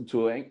these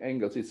two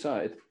angles each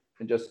side,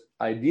 and just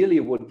ideally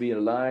it would be a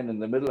line in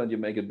the middle, and you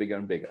make it bigger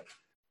and bigger,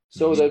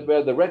 so that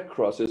where the red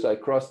crosses, I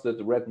crossed that.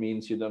 The red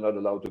means you're not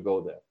allowed to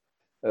go there.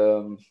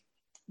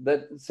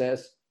 That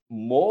says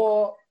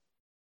more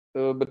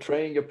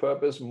betraying your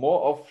purpose, more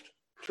off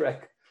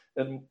track,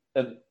 and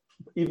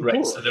even right.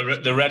 poorer. So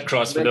the red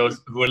cross, for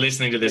those who are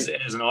listening to this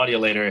as an audio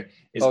later,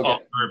 is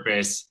off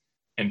purpose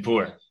and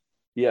poor.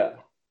 Yeah.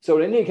 So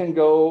then you can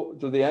go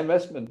to the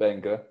investment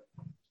banker,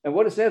 and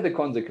what is there the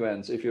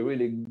consequence if you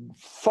really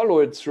follow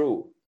it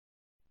through?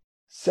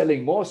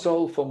 Selling more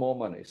soul for more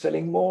money,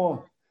 selling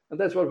more, and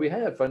that's what we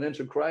have.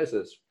 Financial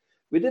crisis.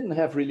 We didn't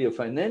have really a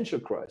financial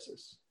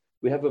crisis.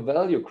 We have a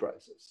value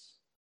crisis.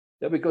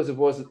 Yeah, because it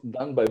was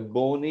done by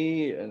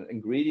Boni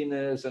and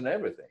greediness and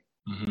everything.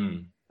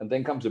 And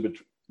then comes a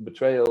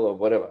betrayal or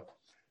whatever.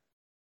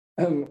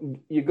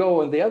 You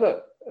go on the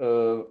other,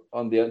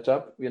 on the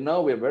top,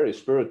 we're very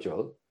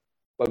spiritual,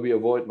 but we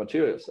avoid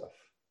material stuff.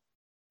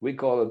 We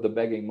call it the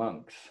begging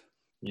monks.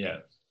 Yeah.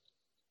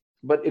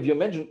 But if you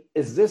mention,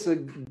 is this a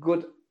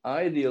good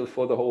ideal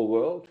for the whole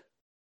world?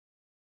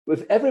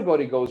 If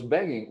everybody goes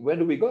begging, where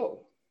do we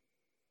go?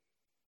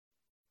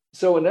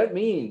 So, and that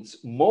means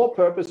more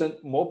purpose and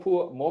more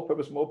poor, more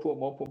purpose, more poor,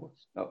 more poor.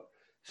 No.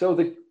 So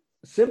the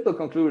simple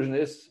conclusion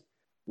is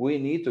we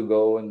need to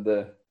go in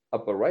the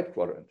upper right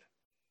quadrant.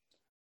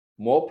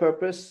 More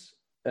purpose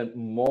and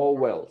more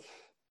wealth.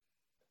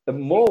 And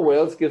more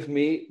wealth gives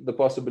me the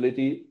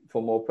possibility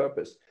for more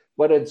purpose.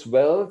 But it's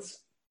wealth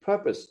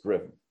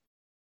purpose-driven.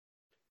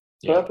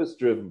 Yeah.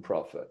 Purpose-driven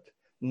profit.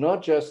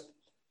 Not just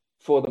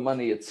for the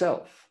money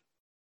itself.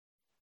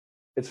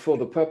 It's for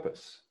the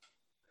purpose.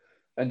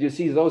 And you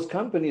see those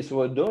companies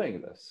who are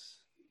doing this,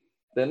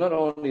 they're not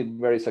only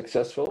very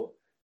successful,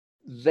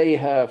 they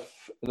have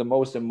the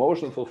most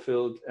emotionally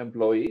fulfilled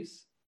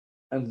employees,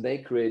 and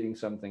they're creating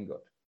something good.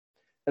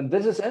 And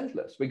this is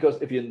endless,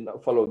 because if you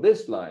follow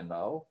this line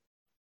now,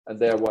 and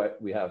there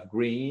we have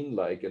green,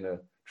 like in a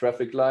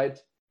traffic light,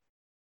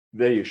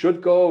 there you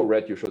should go,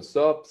 red you should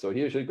stop, so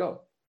here you should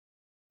go.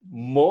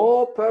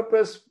 More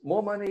purpose,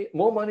 more money,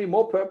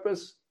 more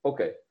purpose.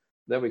 Okay,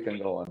 then we can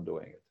go on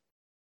doing it.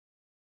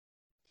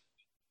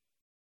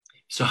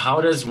 So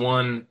how does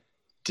one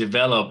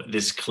develop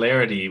this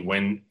clarity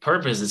when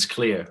purpose is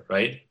clear,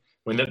 right?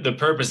 When the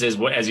purpose is,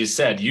 as you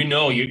said, you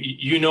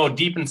know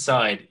deep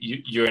inside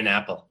you're an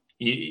apple,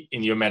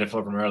 in your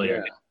metaphor from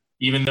earlier,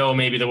 even though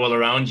maybe the world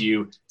around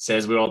you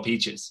says we're all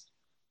peaches.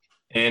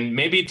 And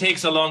maybe it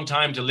takes a long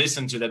time to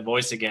listen to that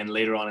voice again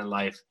later on in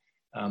life,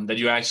 that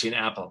you're actually an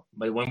apple.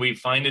 But when we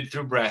find it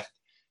through breath,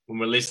 when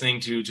we're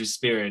listening to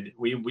spirit,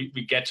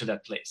 we get to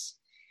that place.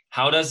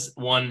 How does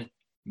one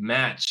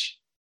match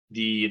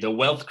the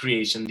wealth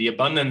creation, the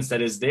abundance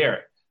that is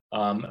there,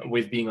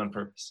 with being on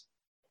purpose?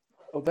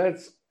 Oh,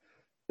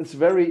 it's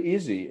very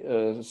easy.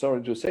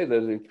 Sorry to say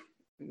that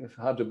it's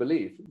hard to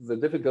believe. The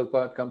difficult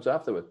part comes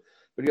afterward.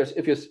 Because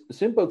if you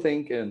simple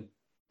think in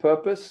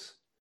purpose,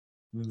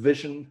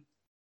 vision,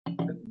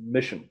 and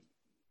mission,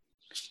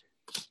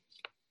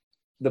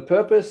 the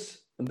purpose,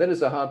 and that is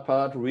the hard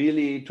part,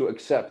 really to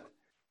accept,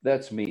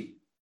 that's me.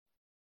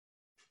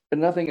 And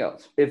nothing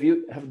else. If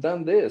you have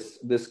done this,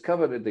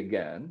 discovered it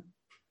again,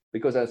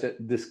 because I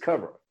said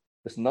discover.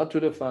 It's not to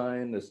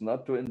define, it's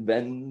not to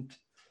invent.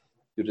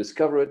 You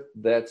discover it,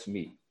 that's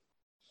me.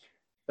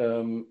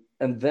 And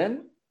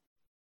then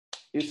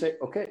you say,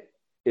 okay,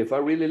 if I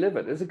really live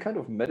it, it's a kind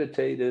of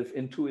meditative,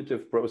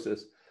 intuitive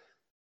process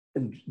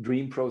and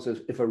dream process,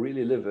 if I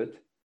really live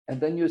it.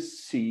 And then you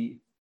see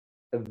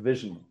a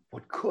vision,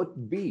 what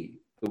could be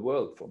the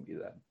world for me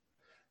then?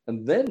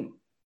 And then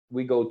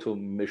we go to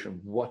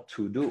mission, what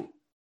to do.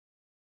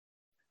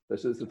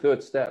 This is the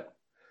third step.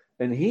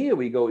 And here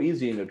we go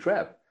easy in a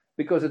trap,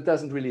 because it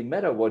doesn't really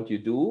matter what you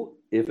do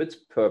if it's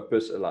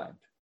purpose aligned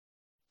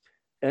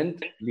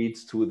and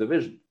leads to the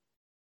vision.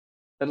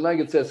 And like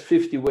it says,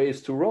 50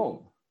 ways to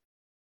Rome.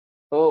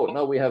 Oh,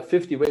 now we have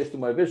 50 ways to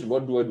my vision.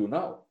 What do I do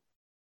now?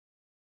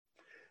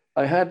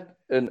 I had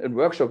a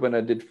workshop when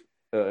I did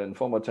in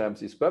former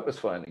times this purpose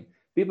finding.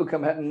 People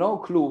had no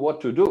clue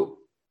what to do,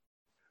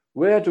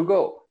 where to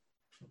go.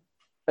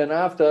 And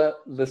after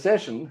the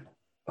session,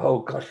 oh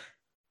gosh,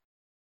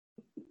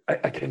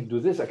 I can do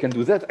this, I can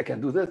do that, I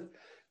can do that,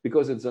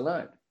 because it's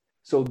aligned.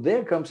 So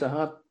there comes a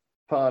hard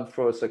part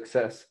for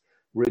success,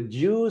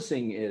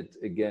 reducing it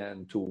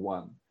again to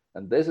one.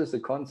 And this is the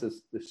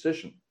conscious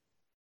decision.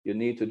 You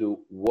need to do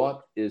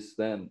what is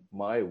then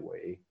my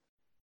way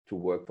to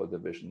work for the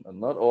vision and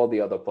not all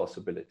the other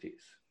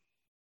possibilities.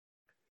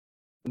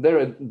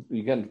 There,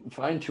 you can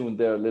fine tune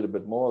there a little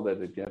bit more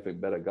that you have a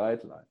better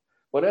guideline.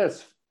 But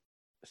as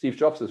Steve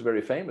Jobs is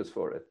very famous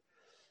for it,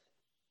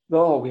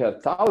 no, we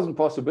have 1,000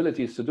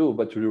 possibilities to do,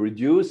 but to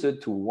reduce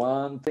it to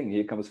one thing,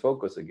 here comes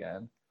focus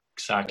again.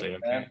 Exactly.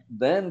 Okay. And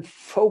then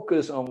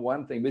focus on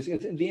one thing. Because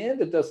in the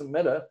end, it doesn't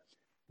matter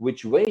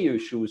which way you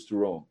choose to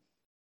roam.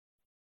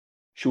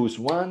 Choose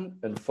one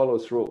and follow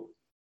through.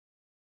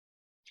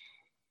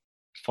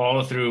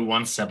 Follow through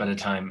one step at a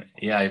time.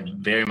 Yeah, I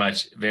very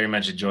much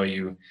enjoy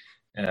you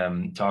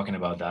talking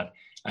about that.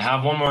 I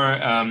have one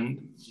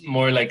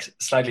more like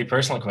slightly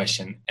personal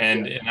question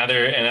and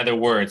another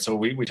word. So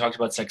we talked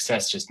about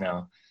success just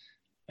now.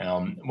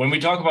 When we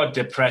talk about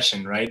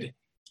depression, right?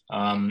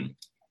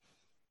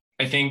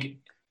 I think,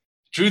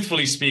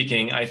 truthfully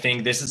speaking, I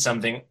think this is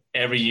something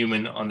every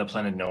human on the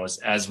planet knows,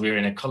 as we're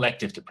in a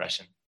collective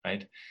depression,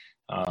 right?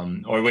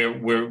 Or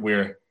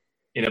we're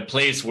in a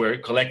place where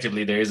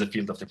collectively there is a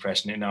field of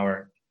depression in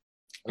our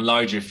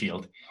larger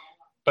field.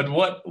 But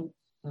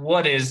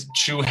what is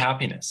true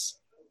happiness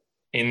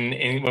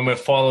in when we're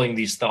following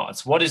these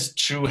thoughts? What is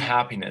true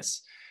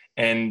happiness,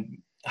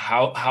 and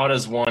how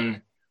does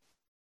one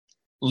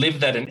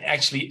live that, and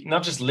actually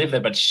not just live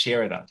that but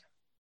share that?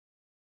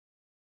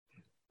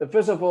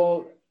 First of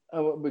all,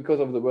 because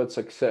of the word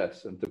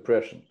success and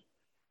depression,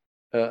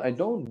 I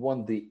don't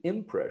want the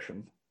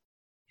impression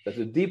that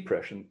the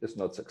depression is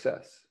not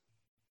success.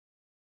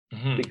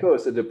 Mm-hmm.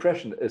 Because the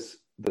depression is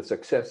the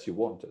success you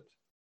wanted.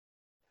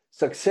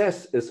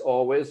 Success is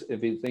always,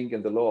 if you think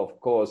in the law of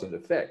cause and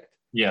effect,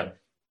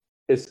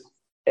 is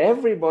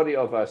everybody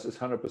of us is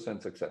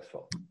 100%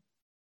 successful.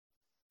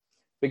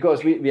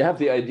 Because we have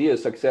the idea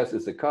success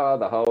is the car,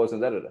 the house,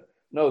 and that.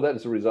 No,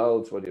 that's the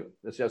results for you.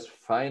 It's just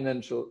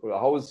financial, or a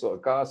house or a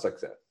car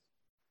success.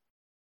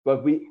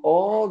 But we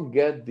all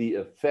get the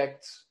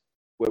effects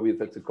where we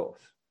affect the cause.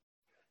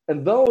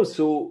 And those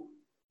who,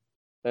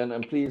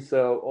 and please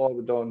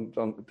all don't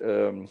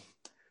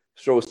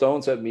throw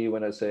stones at me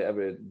when I say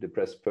every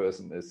depressed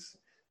person is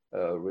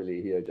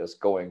really here just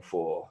going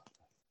for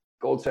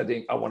goal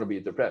setting. I want to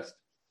be depressed.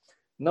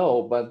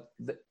 No, but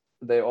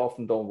they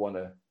often don't want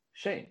to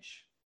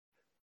change.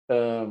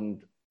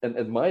 And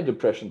at my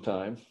depression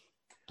time,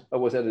 I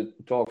was at a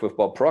talk with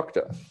Bob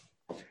Proctor.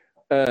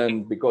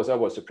 And because I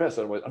was depressed,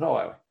 I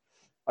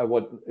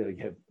want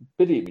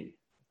pity me.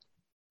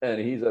 And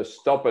he said,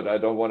 stop it. I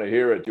don't want to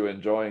hear it. You're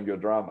enjoying your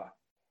drama.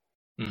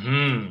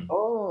 Mm-hmm.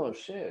 Oh,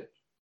 shit.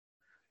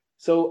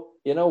 So,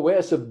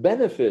 where's the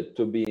benefit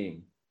to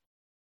being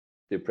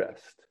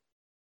depressed?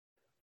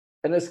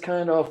 And it's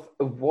kind of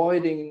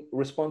avoiding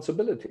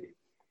responsibility.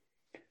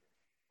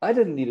 I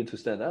didn't need it to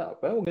stand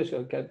up. I wish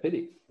I get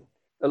pity.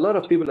 A lot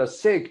of people are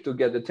sick to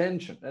get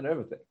attention and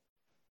everything.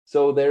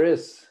 So there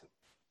is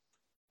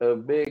a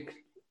big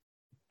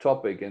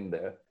topic in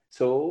there.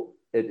 So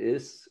it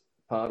is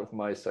part of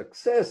my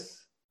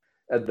success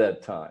at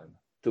that time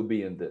to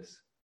be in this.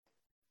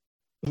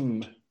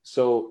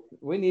 So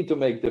we need to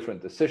make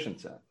different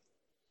decisions then.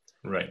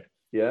 Right.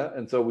 Yeah.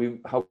 And so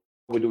how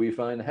do we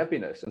find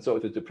happiness? And so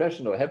if it's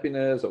depression or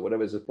happiness or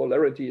whatever is the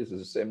polarity is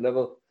the same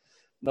level.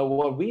 Now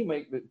what we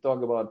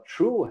talk about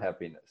true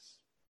happiness.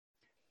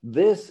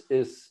 This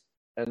is,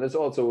 and it's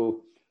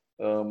also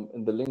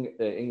in the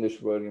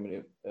English word, you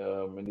need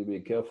to be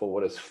careful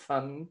what is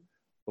fun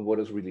and what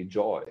is really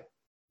joy.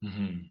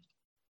 Mm-hmm.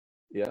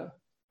 Yeah.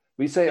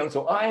 We say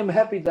also, I am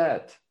happy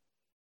that.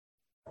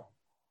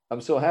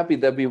 I'm so happy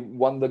that we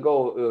won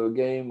the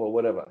game or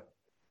whatever.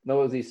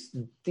 No, this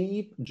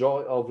deep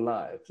joy of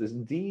life, this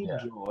deep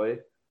joy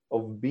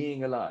of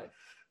being alive,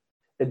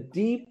 a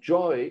deep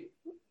joy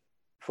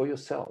for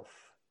yourself.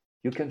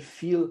 You can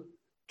feel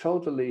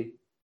totally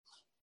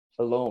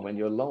alone when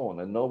you're alone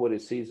and nobody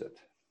sees it.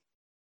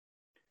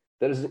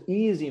 There is an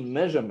easy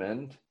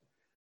measurement.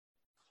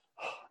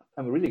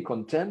 I'm really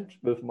content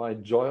with my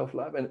joy of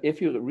life. And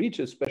if you reach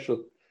a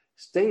special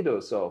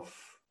status of,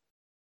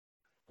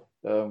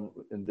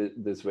 in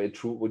this way,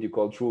 true, what you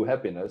call true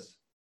happiness,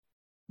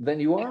 then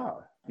you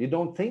are. You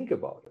don't think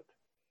about it.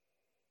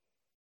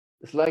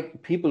 It's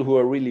like people who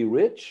are really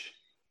rich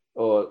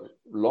or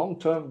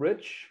long-term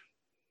rich,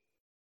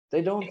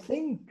 they don't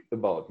think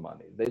about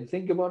money. They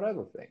think about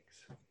other things.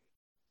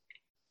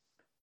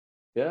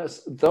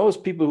 Yes, those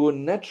people who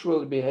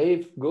naturally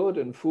behave good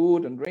in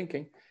food and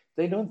drinking,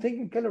 they don't think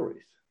in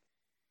calories.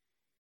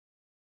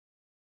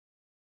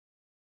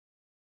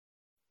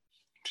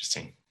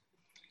 Interesting.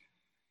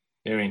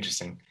 Very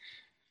interesting.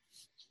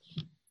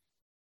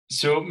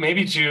 So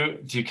maybe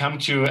to come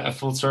to a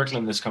full circle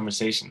in this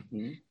conversation,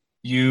 mm-hmm.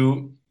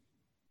 You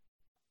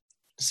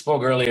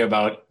spoke earlier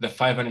about the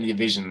 500-year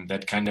vision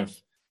that kind of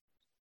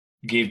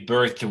gave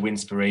birth to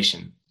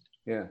Winspiration.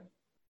 Yeah.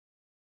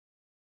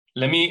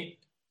 Let me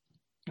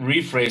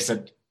rephrase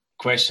that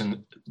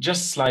question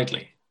just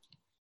slightly.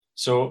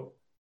 So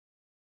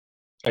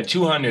a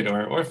 200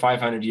 or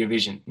 500-year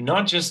vision,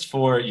 not just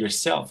for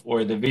yourself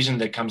or the vision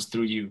that comes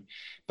through you,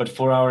 but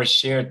for our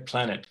shared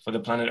planet, for the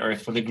planet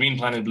Earth, for the green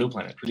planet, blue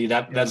planet. Really,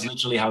 that's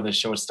literally how the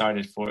show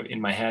started for in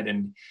my head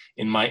and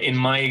in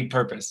my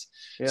purpose.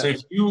 Yeah. So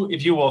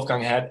if you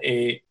Wolfgang had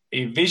a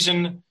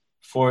vision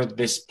for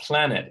this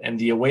planet and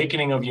the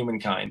awakening of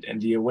humankind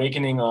and the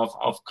awakening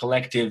of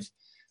collective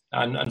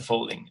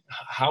unfolding,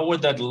 how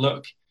would that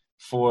look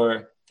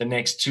for the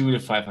next 200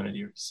 to 500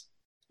 years?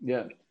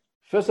 Yeah.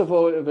 First of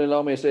all, if you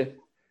allow me to say,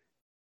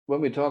 when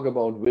we talk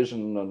about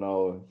vision in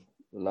our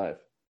life,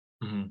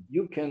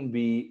 you can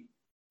be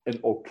an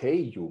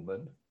okay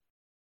human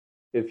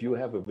if you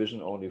have a vision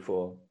only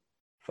for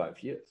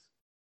 5 years.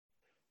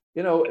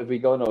 You know, if we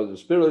go now to the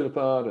spiritual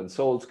part and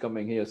souls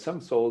coming here,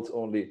 some souls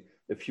only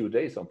a few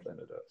days on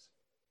planet Earth.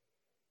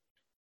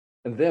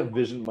 And their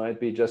vision might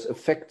be just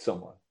affect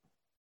someone.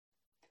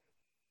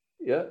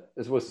 Yeah,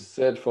 this was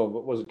said from,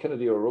 was it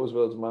Kennedy or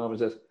Roosevelt's mom? It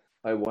says,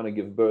 I want to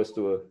give birth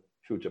to a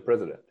future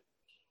president.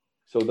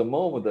 So the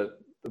moment that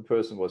the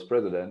person was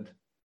president,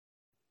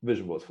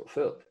 vision was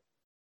fulfilled.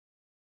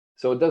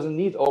 So it doesn't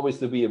need always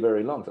to be a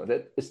very long time.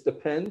 It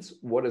depends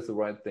what is the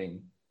right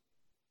thing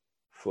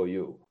for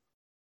you.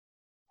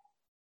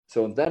 So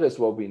that is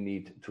what we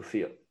need to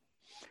feel.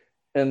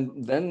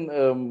 And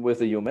then with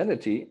the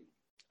humanity,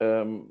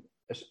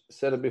 I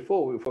said it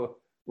before, for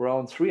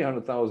around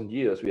 300,000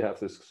 years, we have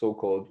this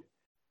so-called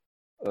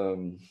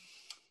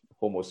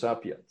Homo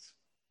sapiens.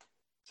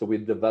 So we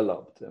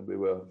developed and we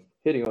were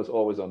hitting us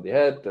always on the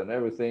head and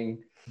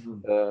everything.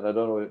 And I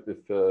don't know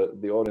if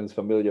the audience is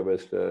familiar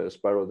with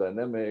spiral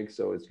dynamics,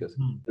 so it's just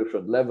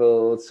different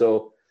levels.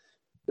 So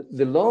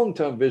the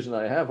long-term vision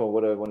I have on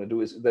what I want to do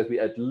is that we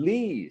at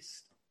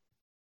least,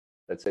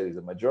 let's say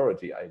the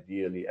majority,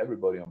 ideally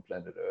everybody on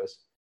planet Earth,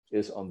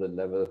 is on the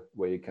level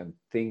where you can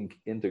think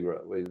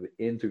integral, with the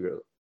integral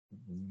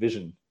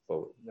vision,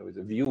 or with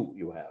the view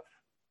you have.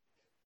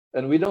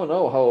 And we don't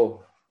know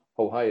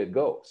how high it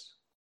goes.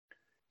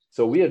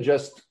 So we are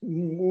just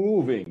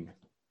moving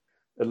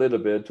a little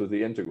bit to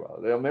the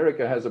integral.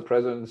 America has a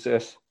president who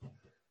says,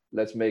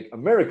 let's make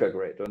America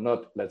great, or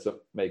not let's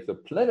make the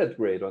planet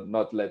great, or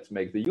not let's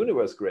make the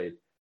universe great,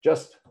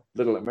 just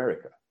little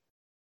America.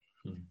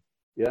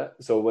 Yeah,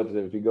 so what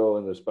if you go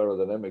in the spiral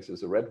dynamics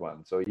is the red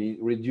one. So he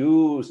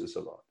reduces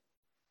a lot.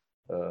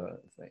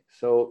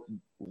 So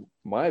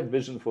my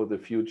vision for the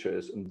future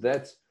is, and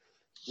that's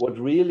what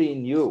really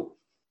new.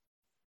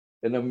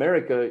 In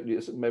America,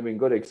 maybe a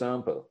good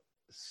example,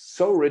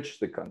 so rich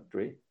the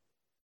country,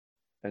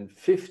 and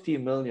 50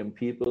 million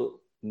people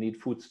need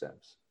food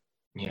stamps.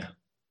 Yeah.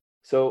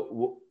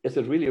 So is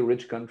it really a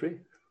rich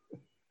country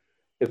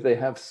if they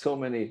have so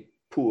many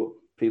poor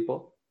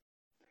people?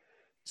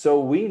 So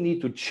we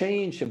need to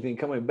change something.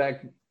 Coming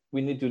back,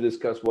 we need to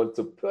discuss what's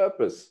the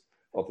purpose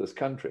of this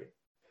country.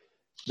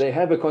 They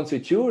have a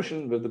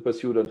constitution with the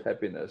pursuit of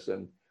happiness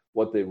and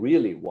what they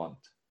really want,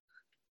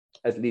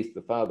 at least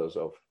the fathers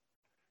of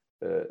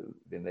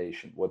the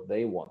nation, what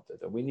they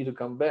wanted. And we need to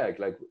come back,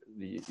 like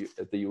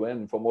at the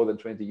UN for more than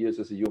 20 years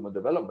as a Human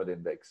Development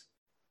Index.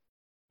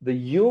 The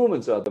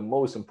humans are the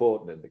most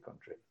important in the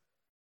country.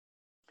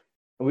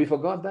 And we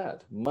forgot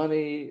that.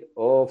 Money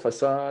or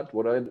facade,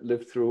 what I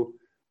lived through,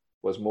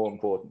 was more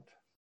important.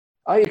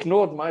 I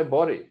ignored my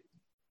body.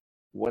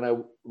 When I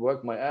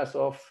worked my ass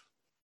off,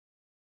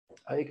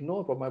 I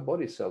ignored what my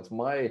body cells,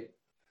 my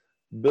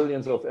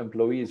billions of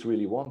employees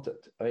really wanted.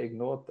 I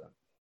ignored them.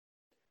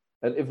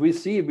 And if we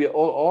see we're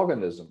all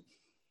organisms,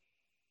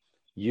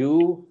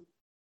 you,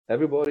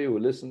 everybody who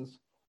listens,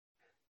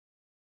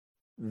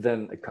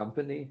 then a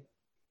company,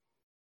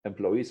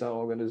 employees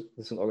are an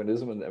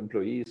organism, and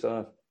employees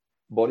are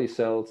body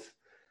cells,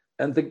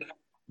 and the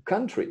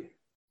country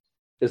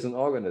is an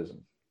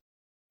organism.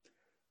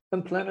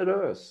 And planet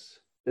Earth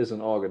is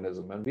an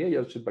organism, and we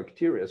are just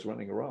bacteria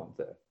running around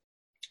there.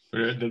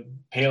 We're the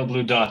pale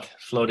blue dot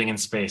floating in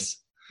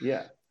space.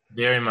 Yeah.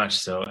 Very much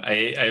so.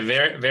 I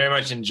very, very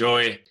much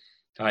enjoy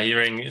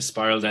hearing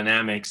spiral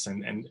dynamics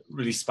and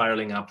really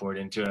spiraling upward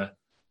into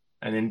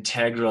an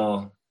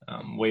integral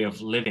way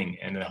of living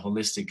and a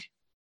holistic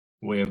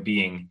way of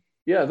being.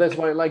 Yeah, that's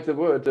why I like the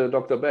word.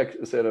 Dr. Beck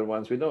said it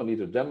once, we don't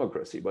need a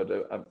democracy, but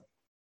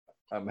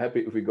I'm happy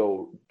if we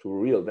go to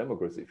real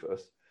democracy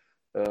first.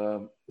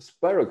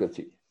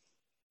 Spirocracy.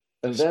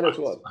 And that is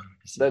what.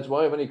 That's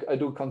why when I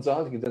do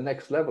consulting, the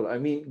next level, I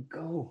mean,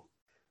 go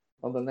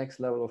on the next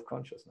level of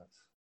consciousness.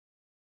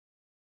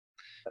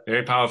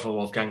 Very powerful,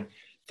 Wolfgang.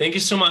 Thank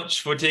you so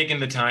much for taking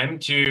the time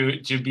to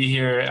be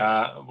here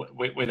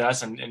with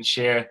us and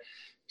share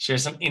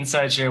some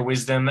insight, share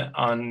wisdom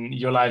on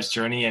your life's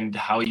journey and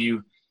how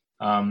you,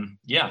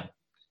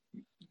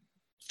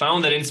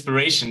 found that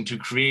inspiration to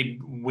create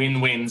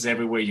win-wins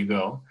everywhere you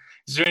go.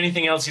 Is there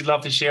anything else you'd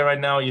love to share right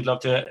now? You'd love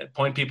to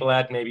point people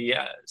at maybe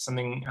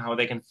something, how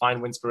they can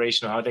find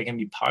Winspiration or how they can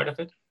be part of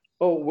it?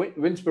 Oh,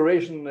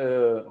 Winspiration,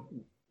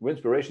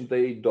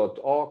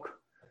 winspirationday.org,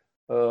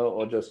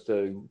 or just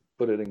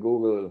put it in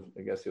Google,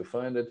 I guess you'll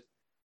find it.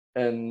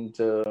 And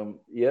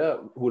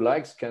who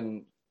likes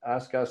can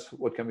ask us,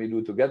 what can we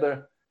do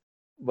together?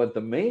 But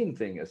the main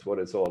thing is what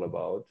it's all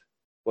about.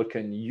 What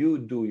can you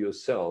do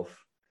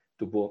yourself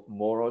to be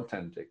more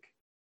authentic,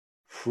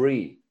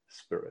 free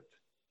spirit.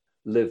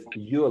 Live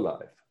your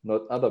life,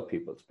 not other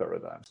people's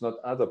paradigms, not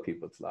other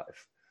people's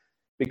life.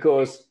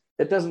 Because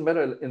it doesn't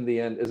matter in the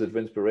end, is it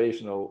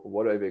inspiration or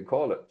whatever you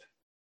call it.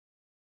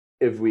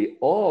 If we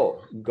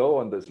all go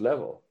on this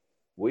level,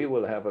 we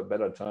will have a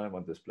better time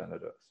on this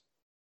planet Earth.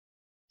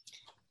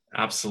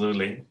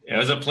 Absolutely. It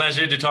was a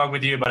pleasure to talk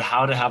with you about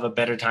how to have a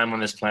better time on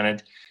this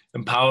planet,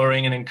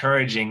 empowering and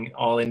encouraging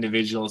all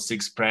individuals to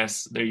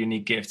express their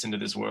unique gifts into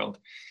this world.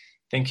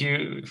 Thank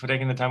you for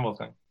taking the time,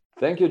 Wolfgang.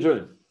 Thank you,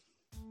 Julian.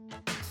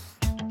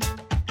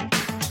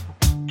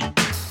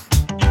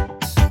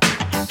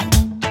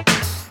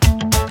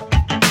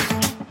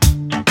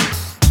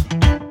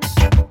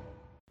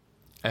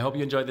 I hope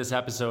you enjoyed this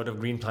episode of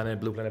Green Planet,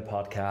 Blue Planet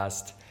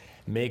podcast.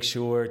 Make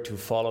sure to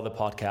follow the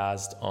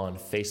podcast on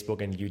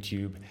Facebook and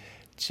YouTube.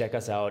 Check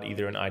us out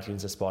either on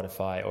iTunes or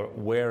Spotify or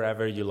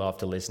wherever you love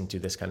to listen to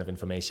this kind of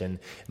information.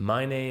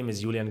 My name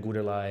is Julian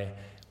Guderlei.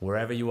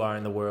 Wherever you are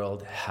in the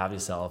world, have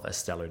yourself a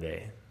stellar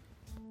day.